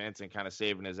Josh Manson kind of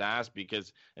saving his ass,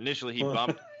 because initially he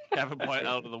bumped Kevin Boyle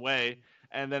out of the way,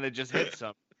 and then it just hits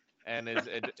him. And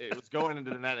it was going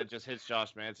into the net. It just hits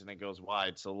Josh Manson and goes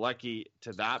wide. So lucky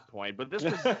to that point. But this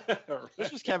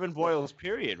was Kevin Boyle's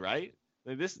period, right?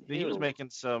 Like he was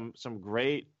making some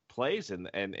great plays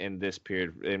in this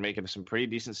period and making some pretty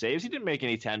decent saves. He didn't make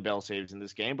any 10-bell saves in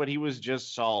this game, but he was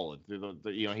just solid.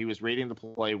 He was reading the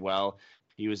play well.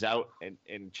 He was out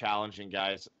and challenging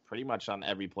guys pretty much on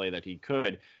every play that he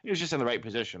could. He was just in the right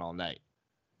position all night.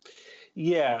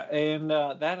 Yeah, and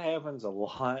that happens a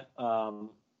lot.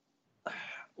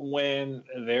 When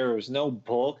there is no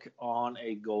book on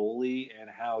a goalie and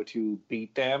how to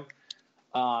beat them.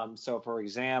 So, for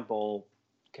example,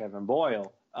 Kevin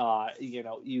Boyle,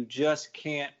 you just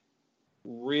can't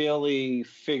really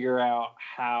figure out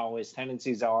how his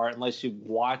tendencies are unless you've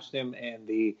watched him in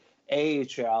the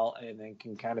AHL and then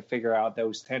can kind of figure out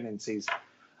those tendencies.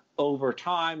 Over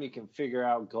time, you can figure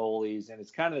out goalies, and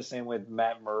it's kind of the same with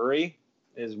Matt Murray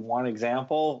is one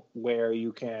example where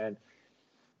you can –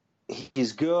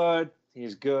 he's good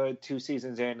 2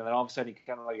 seasons in, and then all of a sudden you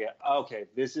can kind of like, okay,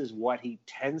 this is what he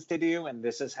tends to do, and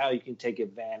this is how you can take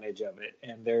advantage of it.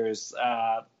 And there's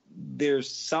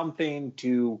something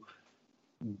to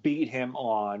beat him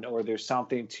on, or there's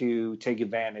something to take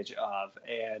advantage of.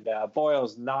 And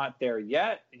Boyle's not there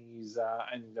yet. He's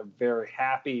and I'm very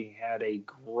happy he had a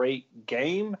great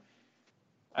game.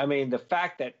 I mean, the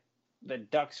fact that the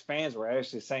Ducks fans were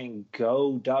actually saying,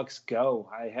 "Go Ducks, go!"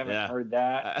 I haven't heard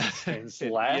that since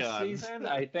last season,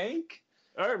 I think.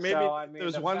 Or maybe there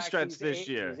was one stretch this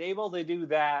year. He's able to do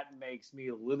that makes me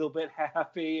a little bit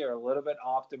happy or a little bit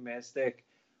optimistic.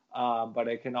 But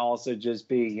it can also just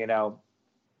be,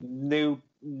 new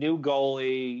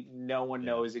goalie. No one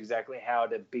knows exactly how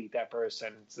to beat that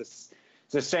person. It's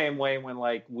the same way when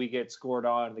we get scored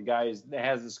on. The guy that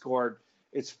hasn't scored.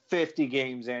 It's 50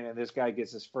 games in, and this guy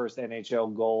gets his first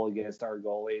NHL goal against our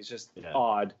goalie. It's just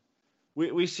odd.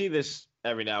 We see this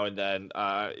every now and then.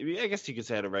 I guess you could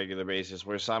say on a regular basis,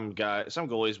 where some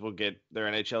goalies will get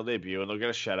their NHL debut and they'll get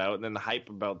a shutout, and then the hype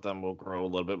about them will grow a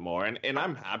little bit more. And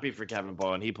I'm happy for Kevin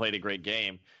Boyle, and he played a great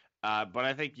game. But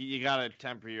I think you got to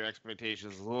temper your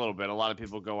expectations a little bit. A lot of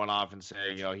people going off and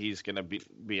saying, he's going to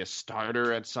be a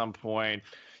starter at some point.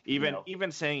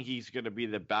 Even saying he's going to be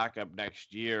the backup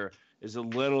next year is a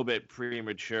little bit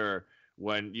premature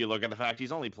when you look at the fact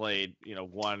he's only played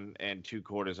 1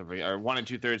 2/3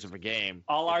 of a game.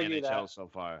 I'll in argue the NHL that so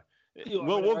far.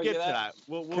 We'll get to that.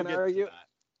 We'll get to that.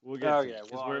 We'll get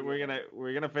to it,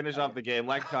 we're gonna finish off the game.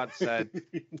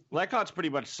 Leccott's pretty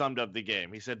much summed up the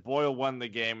game. He said Boyle won the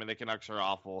game and the Canucks are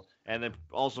awful, and then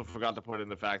also forgot to put in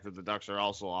the fact that the Ducks are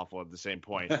also awful at the same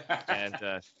point. And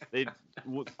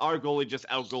our goalie just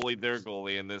out-goalied their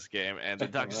goalie in this game, and the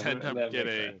Ducks end up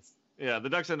getting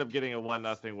a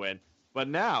 1-0 win. But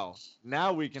now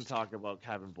we can talk about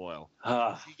Kevin Boyle.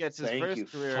 He gets his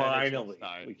first career. Finally,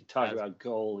 we can talk about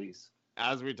goalies.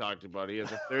 As we talked about, he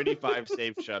has a 35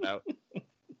 save shutout.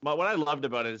 But what I loved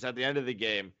about it is at the end of the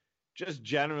game, just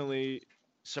generally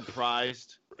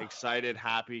surprised, excited,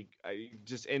 happy,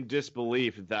 just in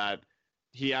disbelief that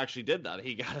he actually did that.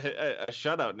 He got a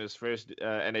shutout in his first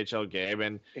NHL game,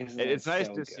 and it's nice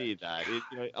to see that.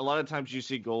 A lot of times you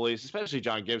see goalies, especially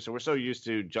John Gibson. We're so used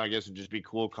to John Gibson just be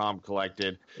cool, calm,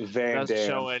 collected, doesn't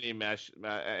show any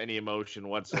emotion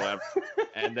whatsoever.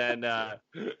 And then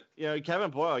Kevin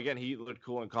Boyle, again, he looked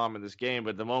cool and calm in this game,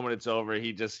 but the moment it's over,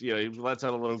 he just he lets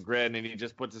out a little grin and he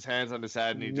just puts his hands on his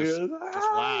head and he just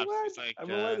laughs. He's like, I'm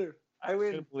a winner. I win.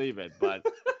 Couldn't believe it. But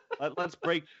let's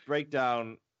break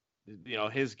down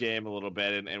his game a little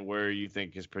bit and where you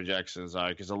think his projections are,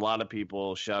 because a lot of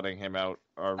people shouting him out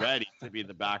already to be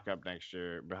the backup next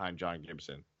year behind John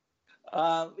Gibson.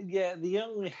 The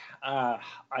only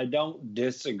I don't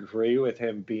disagree with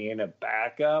him being a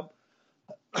backup.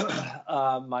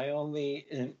 My only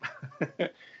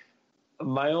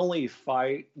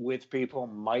fight with people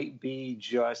might be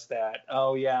just that,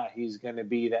 he's going to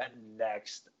be that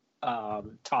next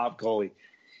top goalie.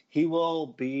 He will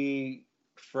be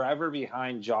forever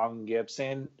behind John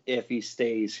Gibson if he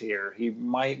stays here. He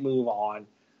might move on.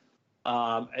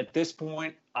 At this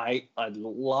point, I'd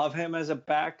love him as a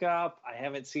backup. I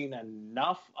haven't seen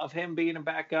enough of him being a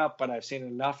backup, but I've seen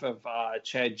enough of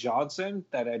Chad Johnson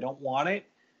that I don't want it.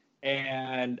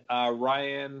 And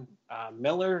Ryan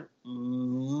Miller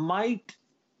might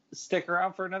stick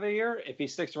around for another year. If he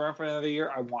sticks around for another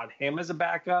year, I want him as a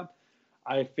backup.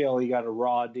 I feel he got a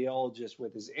raw deal just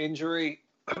with his injury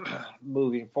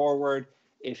moving forward.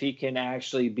 If he can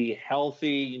actually be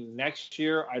healthy next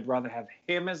year, I'd rather have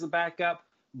him as the backup.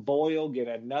 Boyle get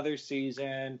another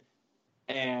season.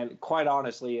 And quite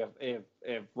honestly,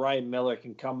 if Ryan Miller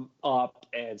can come up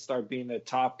and start being the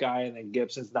top guy, and then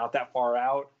Gibson's not that far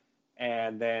out,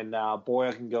 and then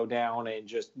Boyle can go down and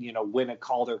just win a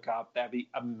Calder Cup, that'd be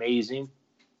amazing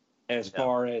as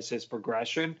far as his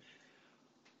progression.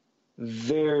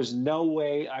 There's no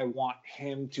way I want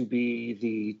him to be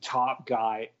the top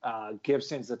guy.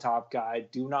 Gibson's the top guy.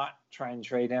 Do not try and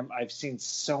trade him. I've seen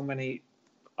so many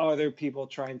other people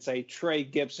try and say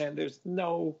trade Gibson. There's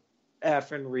no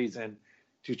effing reason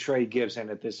to trade Gibson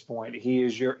at this point. He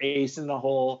is your ace in the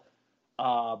hole.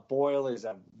 Boyle is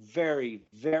a very,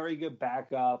 very good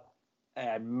backup,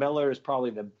 and Miller is probably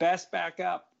the best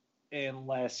backup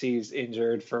unless he's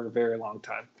injured for a very long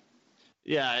time.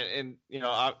 Yeah, and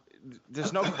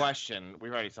there's no question.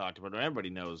 We've already talked about it. Everybody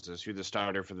knows this. Who the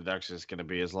starter for the Ducks is going to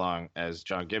be as long as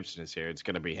John Gibson is here. It's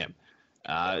going to be him.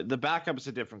 The backup is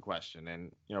a different question,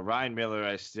 and Ryan Miller,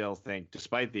 I still think,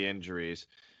 despite the injuries,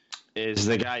 is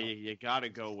the guy you got to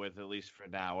go with at least for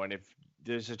now. And if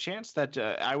there's a chance that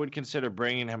I would consider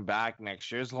bringing him back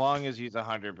next year, as long as he's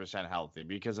 100% healthy,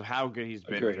 because of how good he's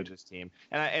been for this team.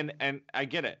 And I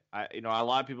get it. A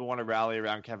lot of people want to rally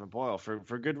around Kevin Boyle for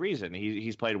good reason.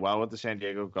 He's played well with the San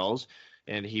Diego Gulls,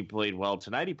 and he played well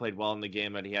tonight. He played well in the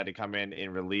game that he had to come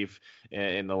in relief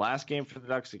in the last game for the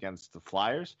Ducks against the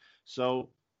Flyers. So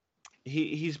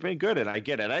he's been good, and I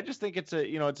get it. I just think it's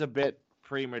a bit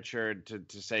premature to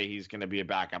say he's going to be a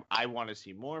backup. I want to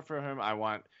see more from him. I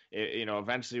want,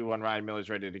 eventually when Ryan Miller's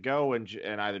ready to go and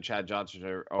either Chad Johnson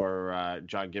or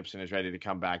John Gibson is ready to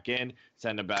come back in,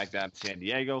 send him back down to San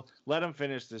Diego, let him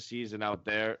finish the season out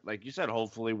there. Like you said,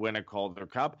 hopefully win a Calder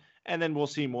Cup, and then we'll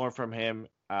see more from him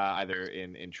either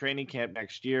in training camp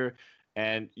next year.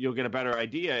 And you'll get a better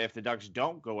idea if the Ducks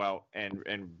don't go out and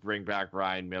bring back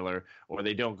Ryan Miller, or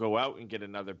they don't go out and get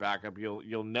another backup.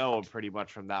 You'll know pretty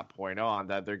much from that point on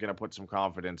that they're going to put some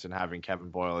confidence in having Kevin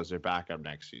Boyle as their backup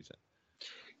next season.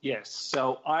 Yes,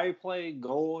 so I play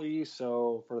goalie.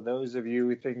 So for those of you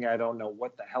who think I don't know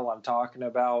what the hell I'm talking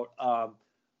about,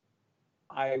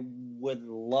 I would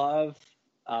love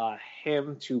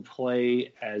him to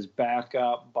play as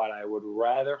backup, but I would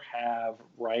rather have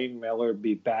Ryan Miller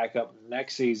be backup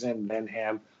next season than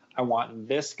him. I want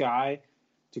this guy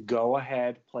to go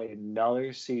ahead, play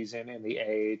another season in the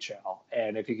AHL.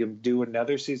 And if you can do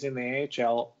another season in the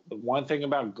AHL, the one thing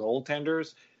about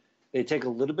goaltenders, they take a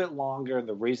little bit longer. And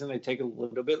the reason they take a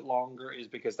little bit longer is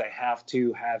because they have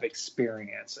to have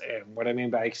experience. And what I mean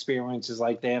by experience is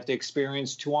like they have to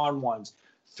experience 2-on-1s,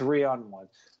 3-on-1s.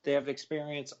 They have to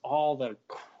experience all the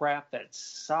crap that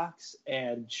sucks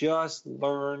and just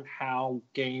learn how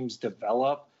games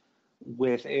develop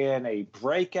within a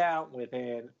breakout,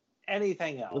 within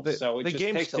anything else. Well, so it just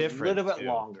takes a little bit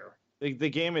longer. The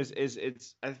game is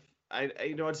it's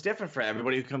different for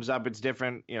everybody who comes up. It's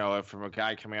different, from a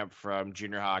guy coming up from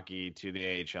junior hockey to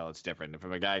the AHL, it's different.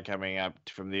 From a guy coming up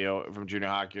from junior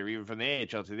hockey or even from the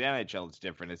AHL to the NHL, it's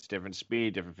different. It's different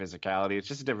speed, different physicality. It's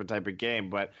just a different type of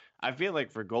game. But I feel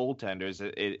like for goaltenders,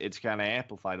 it's kind of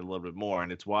amplified a little bit more,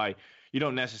 and it's why you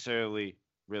don't necessarily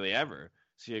really ever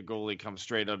see a goalie come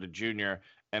straight out of junior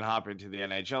and hop into the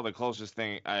NHL. The closest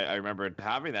thing I remember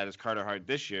having that is Carter Hart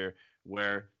this year,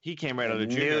 where he came right out of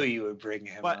junior. I knew you would bring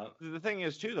him up. But the thing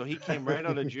is, too, though, he came right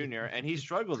out of junior, and he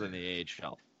struggled in the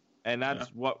AHL. And that's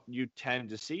what you tend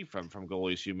to see from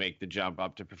goalies who make the jump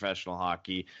up to professional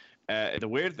hockey. The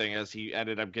weird thing is he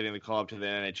ended up getting the call up to the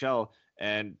NHL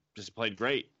and just played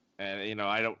great. And,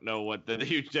 I don't know what the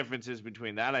huge difference is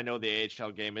between that. I know the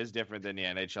AHL game is different than the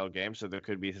NHL game, so there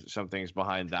could be some things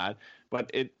behind that.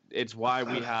 But it's why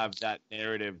we have that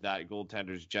narrative that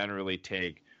goaltenders generally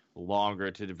take longer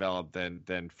to develop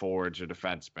than forwards or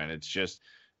defensemen.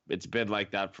 It's been like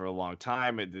that for a long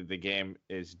time. The game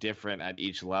is different at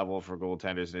each level for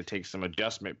goaltenders, and it takes some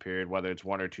adjustment period, whether it's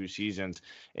 1 or 2 seasons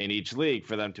in each league,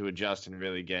 for them to adjust and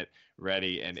really get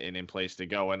ready and in place to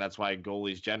go. And that's why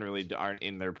goalies generally aren't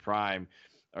in their prime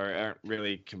or aren't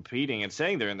really competing and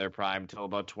saying they're in their prime until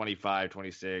about 25,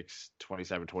 26,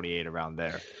 27, 28, around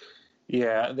there.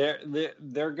 Yeah,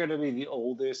 they're going to be the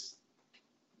oldest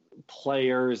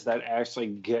players that actually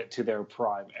get to their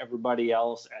prime. Everybody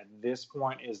else at this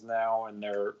point is now in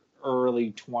their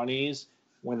early 20s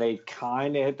when they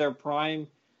kind of hit their prime,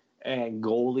 and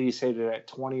goalies hit it at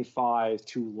 25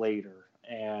 to later.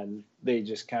 And and they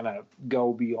just kind of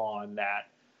go beyond that.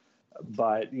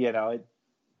 But,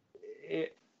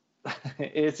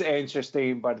 it's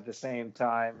interesting, but at the same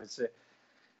time,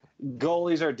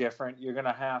 goalies are different. You're going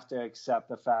to have to accept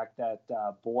the fact that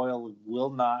Boyle will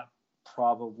not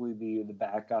probably be the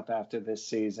backup after this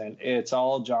season. It's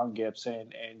all John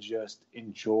Gibson, and just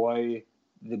enjoy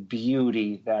the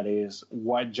beauty that is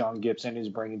what John Gibson is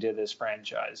bringing to this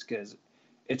franchise, because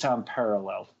it's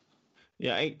unparalleled.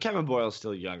 Yeah, and Kevin Boyle's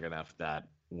still young enough that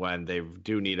when they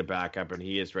do need a backup and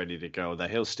he is ready to go,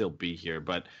 that he'll still be here.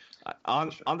 But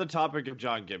on the topic of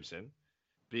John Gibson,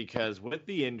 because with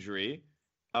the injury,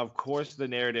 of course, the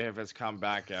narrative has come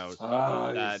back out that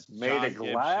John Gibson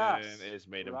is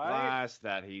made of glass,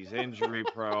 that he's injury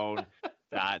prone,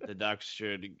 that the Ducks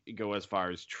should go as far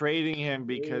as trading him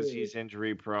because he's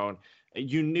injury prone.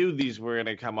 You knew these were going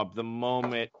to come up the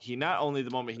moment he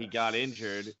got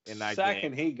injured in that game.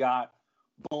 Second, he got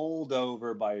bowled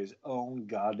over by his own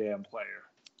goddamn player.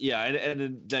 Yeah,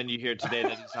 and then you hear today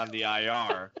that he's on the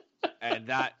IR. And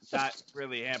that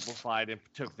really amplified and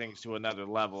took things to another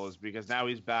level, is because now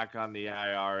he's back on the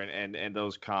IR and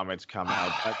those comments come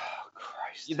out. But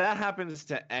that happens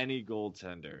to any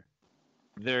goaltender.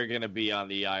 They're going to be on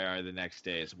the IR the next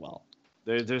day as well.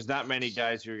 There's not many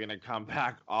guys who are going to come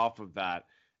back off of that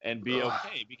and be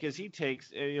okay, because he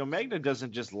takes, Magna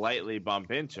doesn't just lightly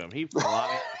bump into him. He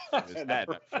flies his head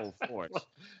at full force.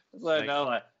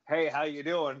 Hey, how you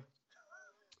doing?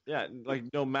 Yeah, like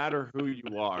no matter who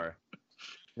you are,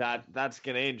 that's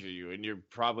going to injure you, and you're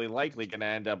probably likely going to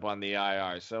end up on the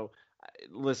IR. So,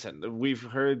 listen, we've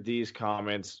heard these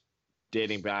comments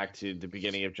dating back to the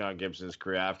beginning of John Gibson's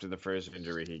career after the first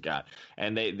injury he got.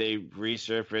 And they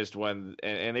resurfaced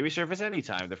and they resurface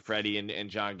anytime the Freddie and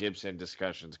John Gibson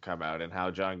discussions come out, and how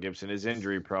John Gibson is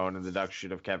injury prone and the Ducks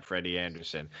should have kept Freddie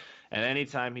Anderson. And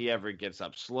anytime he ever gets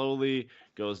up slowly,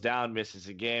 goes down, misses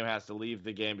a game, has to leave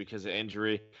the game because of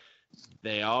injury,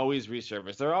 they always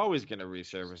resurface. They're always going to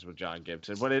resurface with John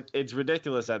Gibson. But it's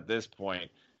ridiculous at this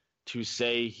point to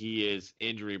say he is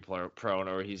injury prone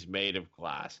or he's made of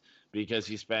glass, because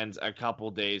he spends a couple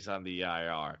days on the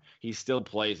IR. He still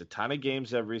plays a ton of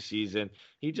games every season.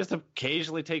 He just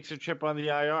occasionally takes a trip on the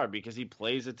IR because he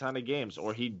plays a ton of games,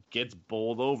 or he gets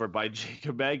bowled over by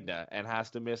Jacob Magna and has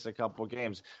to miss a couple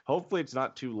games. Hopefully it's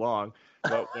not too long,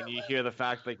 but when you hear the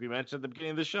fact, like we mentioned at the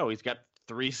beginning of the show, he's got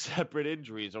 3 separate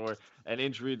injuries, or an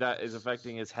injury that is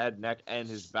affecting his head, neck, and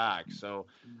his back. So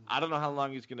I don't know how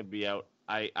long he's going to be out.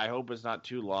 I hope it's not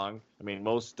too long. I mean,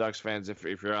 most Ducks fans, if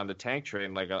you're on the tank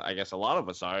train, like I guess a lot of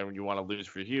us are, when you want to lose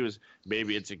for Hughes,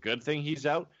 maybe it's a good thing he's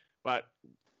out. But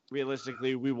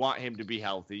realistically, we want him to be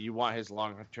healthy. You want his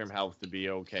long-term health to be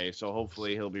okay. So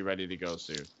hopefully he'll be ready to go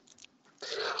soon.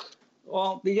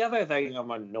 Well, the other thing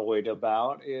I'm annoyed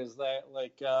about is that,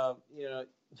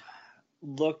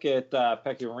 look at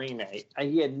Pecorine.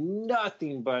 He had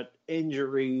nothing but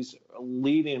injuries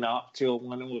leading up to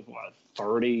when it was,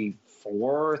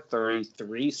 34,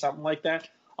 33, something like that.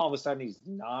 All of a sudden, he's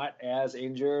not as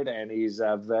injured, and he's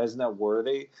Vezina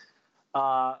worthy.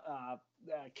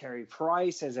 Carey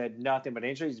Price has had nothing but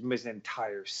injuries. He's missed an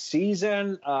entire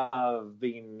season of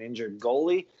being an injured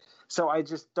goalie. So I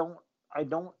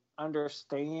don't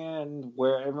understand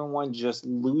where everyone just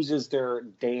loses their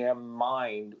damn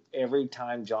mind every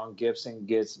time John Gibson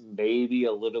gets maybe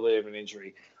a little bit of an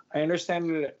injury. I understand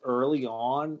that early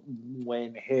on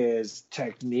when his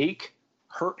technique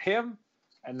hurt him,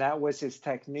 and that was his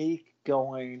technique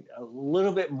going a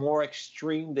little bit more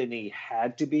extreme than he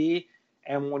had to be.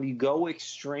 And when you go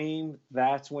extreme,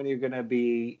 that's when you're going to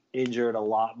be injured a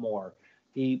lot more.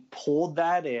 He pulled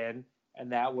that in, and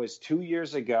that was 2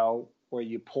 years ago, where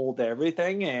you pulled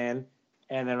everything in,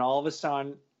 and then all of a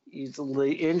sudden,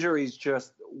 the injuries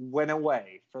just went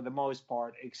away for the most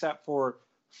part, except for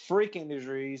freak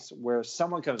injuries where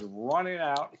someone comes running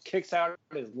out, kicks out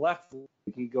his left leg,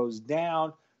 he goes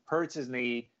down, hurts his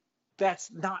knee. That's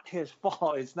not his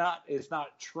fault. It's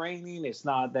not training. It's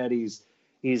not that he's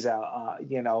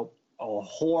a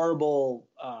horrible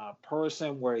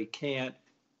person where he can't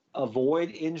avoid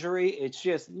injury. It's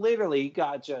just literally he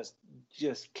got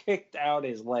just kicked out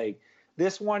his leg.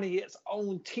 This one, his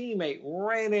own teammate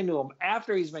ran into him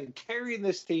after he's been carrying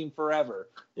this team forever.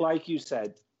 Like you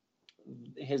said,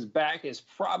 his back is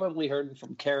probably hurting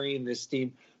from carrying this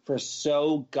team for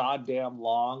so goddamn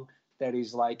long that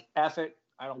he's like, F it,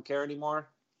 I don't care anymore.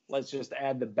 Let's just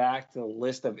add the back to the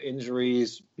list of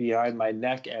injuries behind my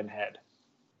neck and head.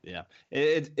 Yeah,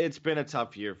 it's been a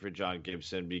tough year for John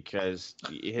Gibson because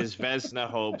his Vezina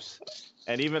hopes,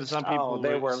 and even some people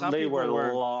They were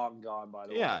were long gone, by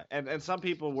the way. yeah, and some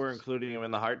people were including him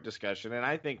in the Hart discussion, and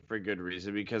I think for good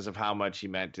reason because of how much he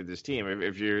meant to this team.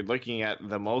 If you're looking at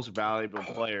the most valuable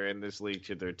player in this league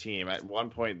to their team at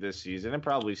one point this season, and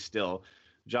probably still,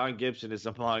 John Gibson is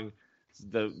among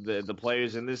the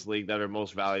players in this league that are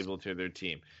most valuable to their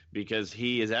team because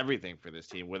he is everything for this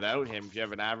team. Without him, if you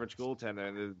have an average goaltender,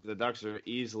 and the Ducks are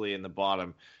easily in the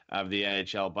bottom of the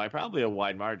NHL by probably a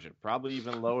wide margin, probably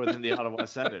even lower than the Ottawa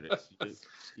Senators.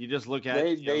 You just look at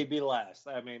they'd be last.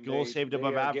 I mean, goals saved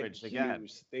above average again.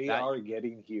 They are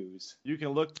getting hues. You can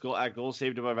look at goals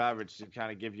saved above average to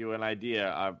kind of give you an idea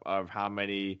of how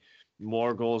many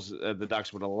more goals the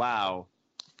Ducks would allow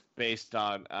based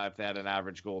on if they had an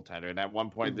average goaltender. And at one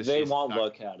point this season, they won't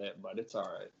look at it, but it's all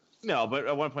right. No, but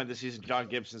at one point this season, John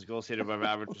Gibson's goals saved above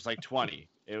average was like 20,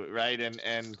 right?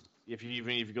 And if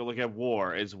you go look at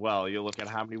WAR as well, you'll look at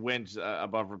how many wins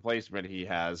above replacement he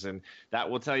has, and that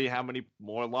will tell you how many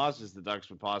more losses the Ducks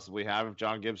would possibly have if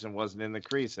John Gibson wasn't in the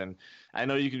crease. And I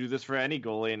know you can do this for any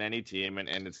goalie in any team, and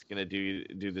it's going to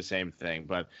do the same thing.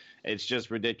 But it's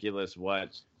just ridiculous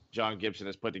what John Gibson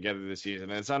has put together this season,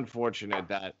 and it's unfortunate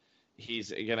that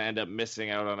he's going to end up missing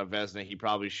out on a Vezina he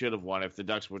probably should have won if the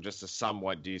Ducks were just a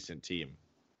somewhat decent team.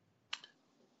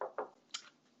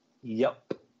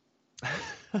 Yep.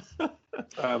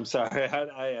 I'm sorry.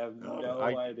 I have no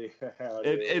idea how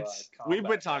to we've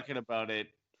been talking about it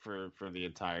for the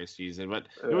entire season, but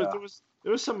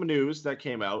there was some news that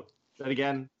came out that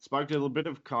again sparked a little bit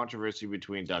of controversy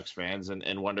between Ducks fans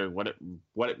and wondered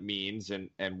what it means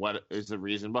and what is the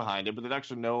reason behind it. But the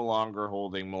Ducks are no longer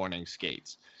holding morning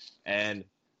skates. And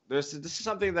this is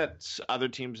something that other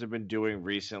teams have been doing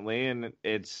recently, and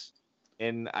it's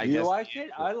in I guess. You like it?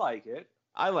 I like it.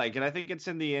 I like it. I think it's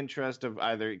in the interest of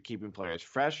either keeping players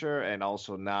fresher and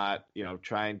also not,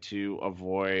 trying to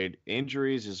avoid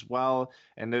injuries as well.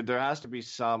 And there has to be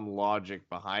some logic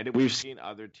behind it. We've seen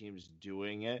other teams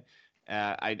doing it.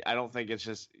 I don't think it's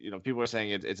just, people are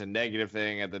saying it's a negative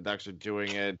thing and the Ducks are doing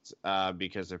it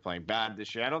because they're playing bad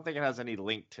this year. I don't think it has any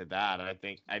link to that.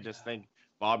 I just think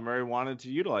Bob Murray wanted to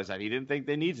utilize that. He didn't think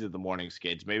they needed the morning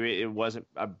skates. Maybe it wasn't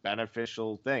a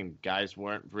beneficial thing. Guys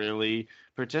weren't really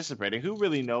participating. Who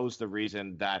really knows the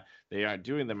reason that they aren't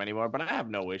doing them anymore? But I have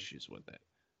no issues with it.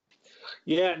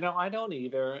 Yeah, no, I don't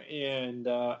either. And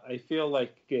I feel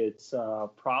like it's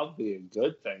probably a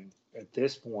good thing at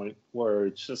this point where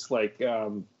it's just like, are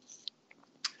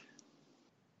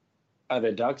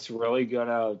the Ducks really going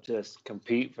to just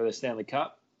compete for the Stanley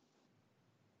Cup?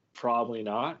 Probably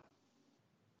not.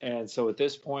 And so at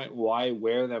this point, why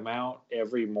wear them out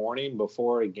every morning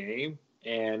before a game?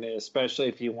 And especially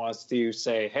if he wants to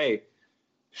say, hey,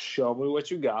 show me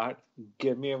what you got.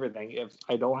 Give me everything. If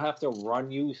I don't have to run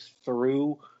you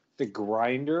through the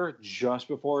grinder just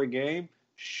before a game,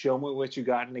 show me what you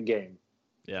got in the game.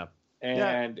 Yeah.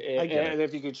 And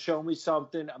if you could show me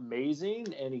something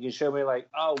amazing and you can show me like,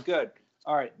 oh, good.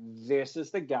 All right, this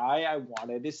is the guy I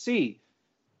wanted to see.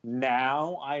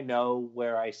 Now I know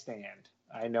where I stand.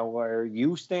 I know where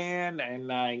you stand,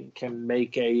 and I can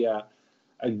make a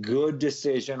good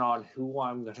decision on who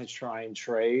I'm going to try and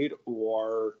trade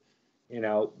or,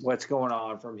 what's going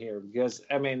on from here. Because,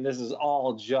 I mean, this is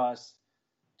all just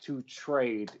to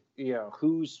trade,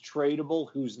 who's tradable,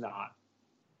 who's not.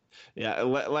 Yeah,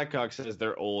 Leckock says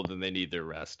they're old and they need their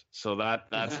rest. So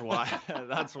that's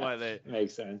why they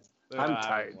makes sense. I'm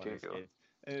tired too.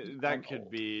 That could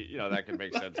be, that could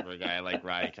make sense for a guy like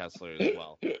Ryan Kessler as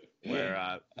well,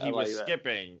 where he was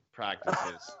skipping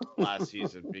practices last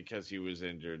season because he was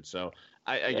injured. So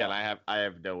I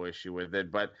have no issue with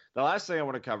it. But the last thing I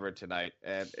want to cover tonight,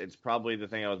 and it's probably the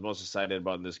thing I was most excited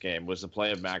about in this game, was the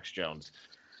play of Max Jones,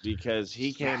 because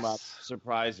he came up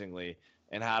surprisingly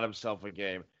and had himself a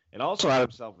game and also had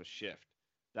himself a shift.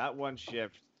 That one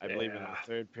shift, I believe, in the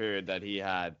third period that he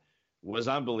had was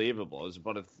unbelievable. It was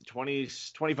about a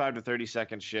 25 to 30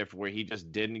 second shift where he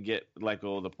just didn't let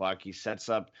go of the puck. He sets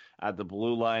up at the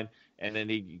blue line, and then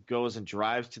he goes and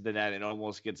drives to the net and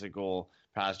almost gets a goal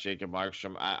past Jacob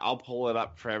Markstrom. I'll pull it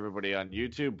up for everybody on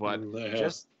YouTube, but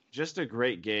just a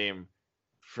great game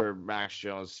for Max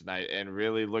Jones tonight, and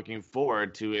really looking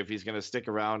forward to if he's going to stick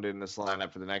around in this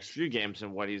lineup for the next few games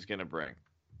and what he's going to bring.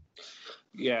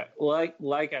 Yeah,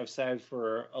 like I've said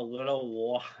for a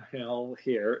little while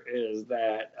here, is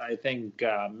that I think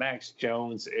Max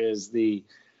Jones is the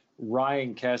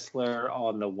Ryan Kessler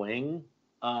on the wing.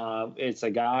 It's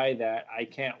a guy that I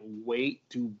can't wait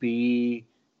to be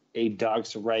a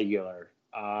Ducks regular.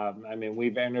 I mean,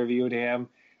 we've interviewed him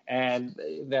And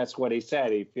that's what he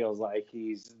said. He feels like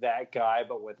he's that guy,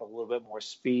 but with a little bit more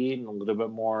speed and a little bit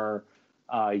more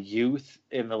youth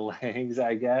in the legs,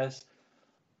 I guess.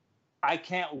 I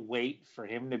can't wait for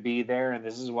him to be there, and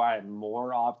this is why I'm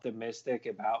more optimistic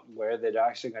about where the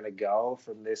Ducks are going to go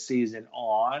from this season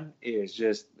on, is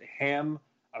just him,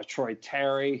 a Troy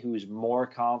Terry who's more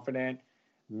confident,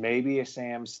 maybe a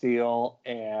Sam Steele,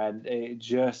 and it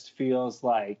just feels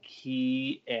like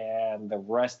he and the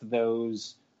rest of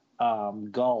those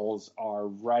gulls are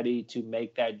ready to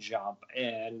make that jump,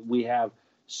 and we have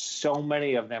so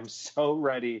many of them so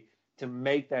ready to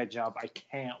make that jump. I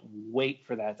can't wait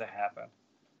for that to happen.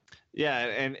 Yeah,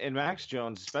 and Max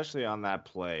Jones, especially on that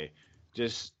play,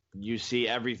 just you see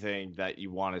everything that you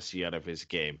want to see out of his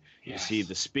game. You see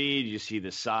the speed, you see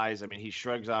the size. I mean, he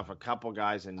shrugs off a couple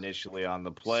guys initially on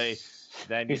the play.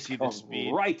 Then you see the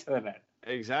speed. Right to the net.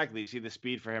 Exactly. You see the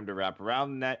speed for him to wrap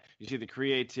around the net. You see the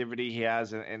creativity he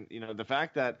has, and the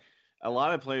fact that a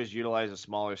lot of players utilize a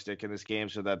smaller stick in this game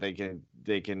so that they can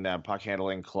puck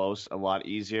handle in close a lot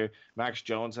easier. Max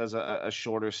Jones has a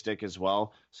shorter stick as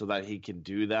well, so that he can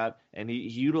do that, and he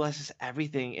utilizes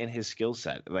everything in his skill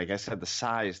set. Like I said, the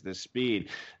size, the speed,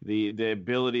 the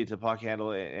ability to puck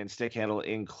handle and stick handle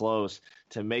in close,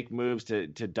 to make moves, to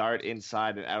dart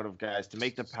inside and out of guys, to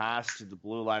make the pass to the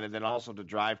blue line, and then also to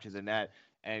drive to the net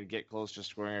and get close to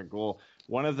scoring a goal.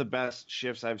 One of the best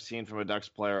shifts I've seen from a Ducks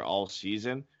player all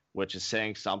season, which is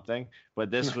saying something,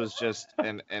 but this was just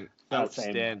an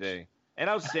outstanding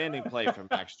play from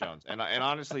Max Jones. And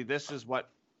honestly, this is what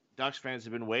Ducks fans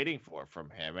have been waiting for from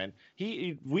him. And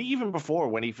we even before,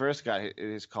 when he first got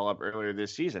his call up earlier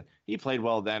this season, he played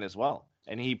well then as well.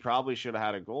 And he probably should have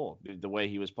had a goal the way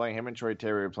he was playing. Him and Troy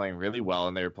Terry were playing really well,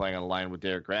 and they were playing on a line with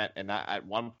Derek Grant. And that at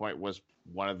one point was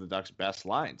one of the Ducks' best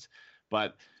lines.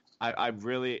 But I'm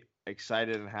really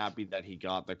excited and happy that he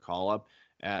got the call up.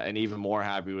 And even more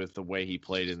happy with the way he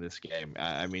played in this game.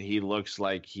 I mean, he looks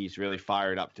like he's really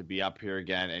fired up to be up here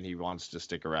again, and he wants to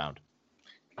stick around.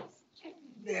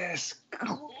 This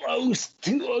close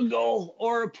to a goal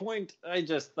or a point. I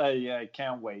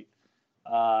can't wait.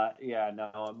 In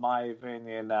my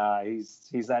opinion,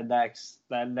 he's that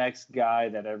next guy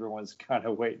that everyone's kind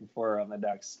of waiting for on the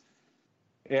Ducks.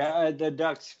 Yeah, the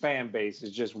Ducks fan base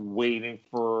is just waiting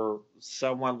for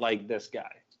someone like this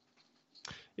guy.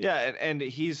 Yeah, and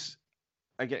he's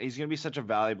going to be such a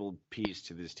valuable piece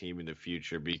to this team in the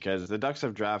future, because the Ducks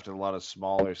have drafted a lot of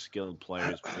smaller, skilled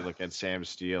players. If you look at Sam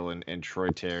Steele and Troy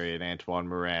Terry and Antoine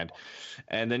Morand.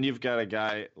 And then you've got a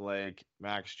guy like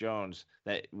Max Jones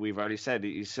that we've already said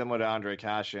he's similar to Andre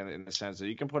Kasha in the sense that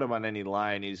you can put him on any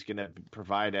line. He's going to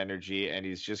provide energy, and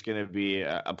he's just going to be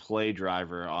a play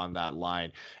driver on that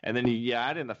line. And then you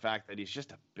add in the fact that he's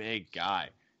just a big guy,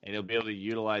 and he'll be able to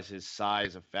utilize his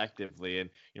size effectively.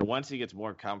 And once he gets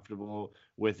more comfortable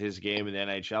with his game in the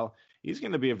NHL, he's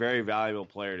going to be a very valuable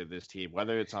player to this team,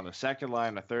 whether it's on the second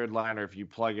line, the third line, or if you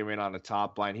plug him in on the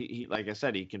top line. He like I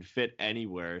said, he can fit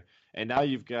anywhere. And now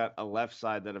you've got a left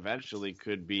side that eventually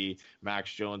could be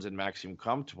Max Jones and Maxime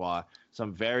Comtois,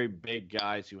 some very big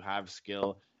guys who have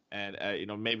skill and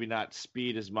maybe not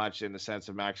speed as much in the sense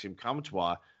of Maxime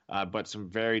Comtois, but some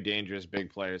very dangerous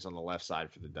big players on the left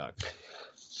side for the Ducks.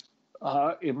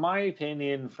 In my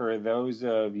opinion, for those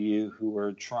of you who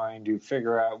are trying to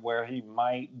figure out where he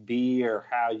might be or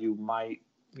how you might,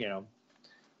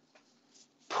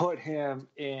 put him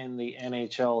in the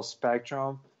NHL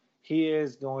spectrum, he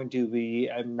is going to be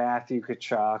a Matthew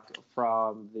Tkachuk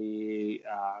from the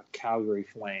Calgary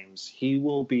Flames. He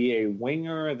will be a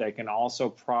winger that can also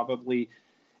probably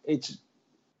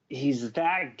he's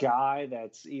that guy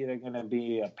that's either going to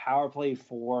be a power play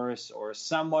force or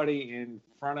somebody in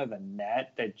front of the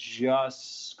net that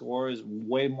just scores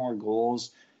way more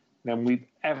goals than we've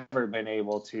ever been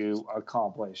able to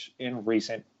accomplish in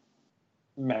recent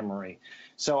memory.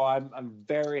 So I'm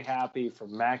very happy for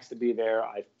Max to be there.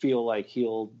 I feel like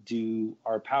he'll do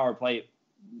our power play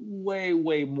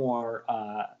way more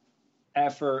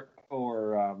effort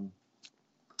or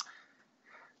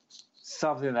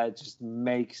something that just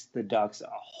makes the Ducks a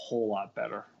whole lot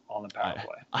better on the power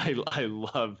play. I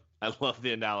love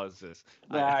the analysis.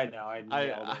 I know, I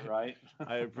nailed it, right?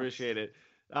 I appreciate it.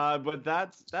 But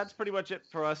that's pretty much it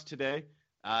for us today.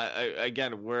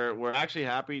 Again, we're actually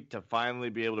happy to finally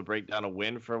be able to break down a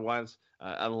win for once.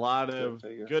 A lot of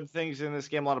good things in this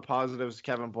game, a lot of positives.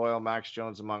 Kevin Boyle, Max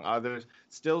Jones, among others.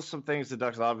 Still some things the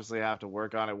Ducks obviously have to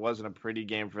work on. It wasn't a pretty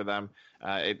game for them.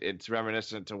 It's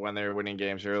reminiscent to when they were winning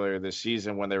games earlier this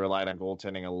season when they relied on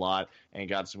goaltending a lot and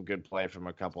got some good play from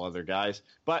a couple other guys.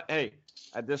 But, hey,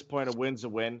 at this point, a win's a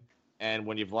win. And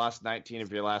when you've lost 19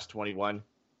 of your last 21,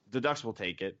 the Ducks will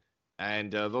take it.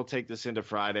 And they'll take this into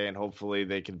Friday, and hopefully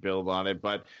they can build on it.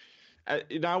 But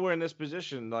now we're in this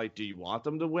position. Like, do you want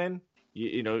them to win?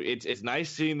 You know, it's nice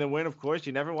seeing them win, of course.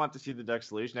 You never want to see the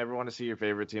Ducks lose. You never want to see your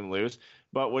favorite team lose.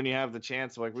 But when you have the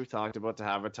chance, like we've talked about, to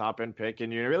have a top-end pick,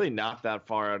 and you're really not that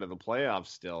far out of the playoffs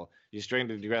still, you string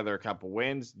together a couple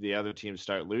wins, the other teams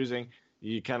start losing,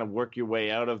 you kind of work your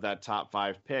way out of that top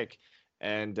 5 pick,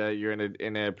 and you're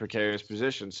in a precarious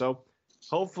position. So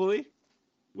hopefully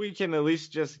we can at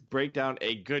least just break down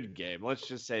a good game. Let's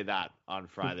just say that on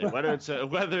Friday, whether it's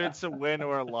a win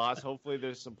or a loss. Hopefully,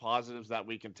 there's some positives that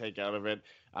we can take out of it.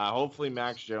 Hopefully,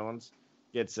 Max Jones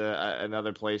gets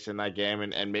another place in that game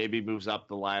and maybe moves up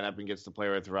the lineup and gets to play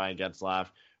with Ryan Getzlaf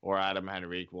or Adam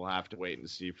Henrique. We'll have to wait and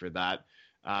see for that.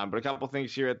 But a couple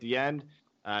things here at the end.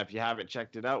 If you haven't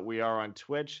checked it out, we are on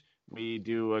Twitch. We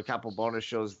do a couple bonus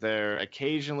shows there.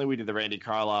 Occasionally, we do the Randy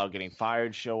Carlisle getting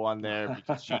fired show on there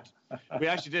because we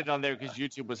actually did it on there because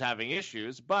YouTube was having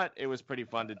issues, but it was pretty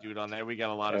fun to do it on there. We got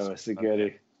a lot of it's a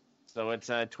goodie. So it's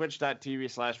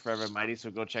twitch.tv/forevermighty.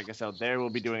 So go check us out there. We'll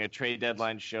be doing a trade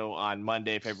deadline show on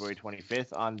Monday, February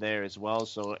 25th on there as well.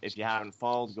 So if you haven't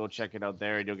followed, go check it out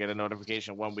there, and you'll get a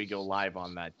notification when we go live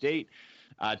on that date.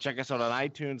 Check us out on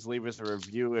iTunes. Leave us a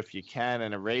review if you can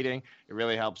and a rating. It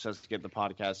really helps us get the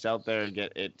podcast out there and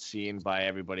get it seen by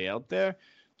everybody out there.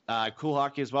 Cool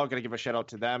Hockey as well. Got to give a shout out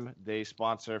to them. They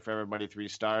sponsor For Everybody 3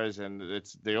 Stars, and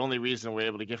it's the only reason we're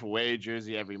able to give away a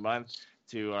jersey every month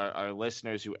to our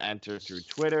listeners who enter through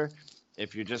Twitter.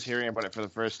 If you're just hearing about it for the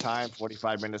first time,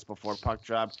 45 minutes before puck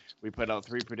drop, we put out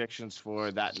 3 predictions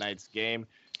for that night's game.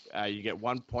 You get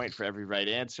 1 point for every right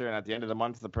answer, and at the end of the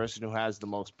month, the person who has the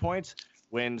most points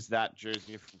wins that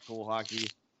jersey from Cool Hockey.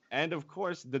 And, of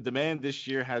course, the demand this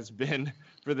year has been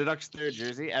for the Ducks' 3rd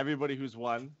jersey. Everybody who's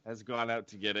won has gone out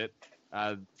to get it.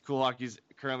 Cool Hockey's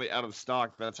currently out of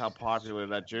stock. That's how popular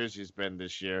that jersey's been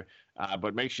this year.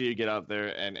 But make sure you get out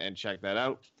there and check that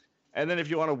out. And then if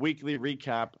you want a weekly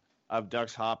recap of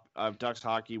Ducks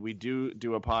hockey, we do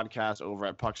a podcast over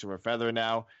at Pucks Over Feather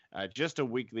now. Just a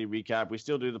weekly recap. We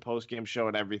still do the post-game show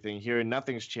and everything here.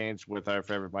 Nothing's changed with our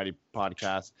For Everybody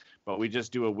podcast, but we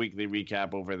just do a weekly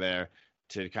recap over there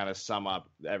to kind of sum up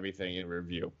everything in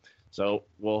review. So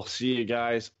we'll see you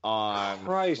guys on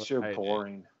Christ, you're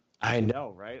boring. I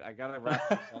know, right? I got to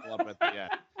wrap it all up at the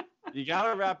end. You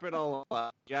got to wrap it all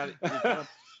up.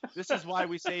 This is why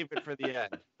we save it for the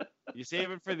end. You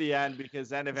save it for the end because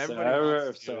then if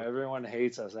everybody everyone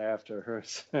hates us after.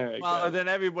 Well, then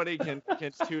everybody can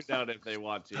tune out if they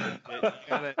want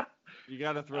to. You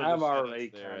gotta throw. I'm already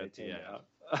kind of tuned out.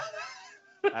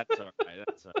 That's all right.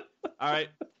 All right.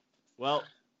 Well,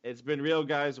 it's been real,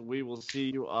 guys. We will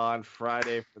see you on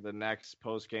Friday for the next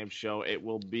post-game show. It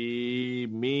will be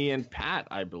me and Pat,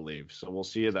 I believe. So we'll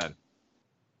see you then.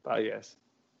 Bye, guys.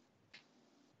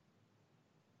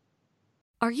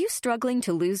 Are you struggling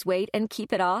to lose weight and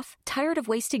keep it off? Tired of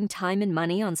wasting time and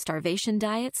money on starvation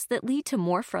diets that lead to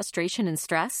more frustration and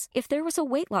stress? If there was a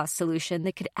weight loss solution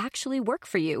that could actually work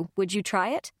for you, would you try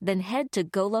it? Then head to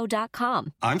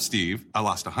Golo.com. I'm Steve. I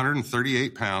lost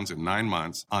 138 pounds in 9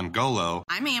 months on Golo.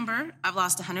 I'm Amber. I've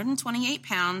lost 128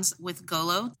 pounds with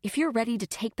Golo. If you're ready to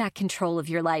take back control of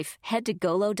your life, head to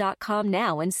Golo.com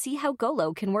now and see how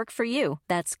Golo can work for you.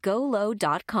 That's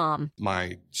Golo.com.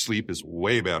 My sleep is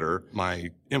way better. My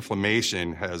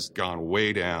inflammation has gone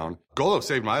way down. Golo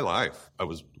saved my life. I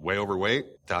was way overweight.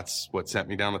 That's what sent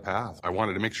me down the path. I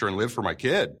wanted to make sure and live for my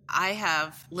kid. I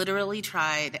have literally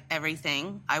tried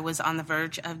everything. I was on the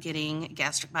verge of getting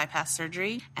gastric bypass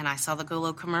surgery, and I saw the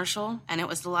Golo commercial, and it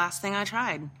was the last thing I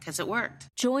tried because it worked.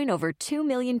 Join over 2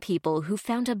 million people who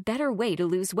found a better way to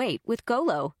lose weight with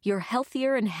Golo. Your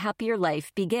healthier and happier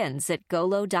life begins at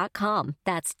Golo.com.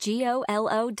 That's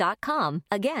Golo.com.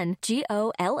 Again,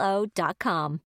 Golo.com.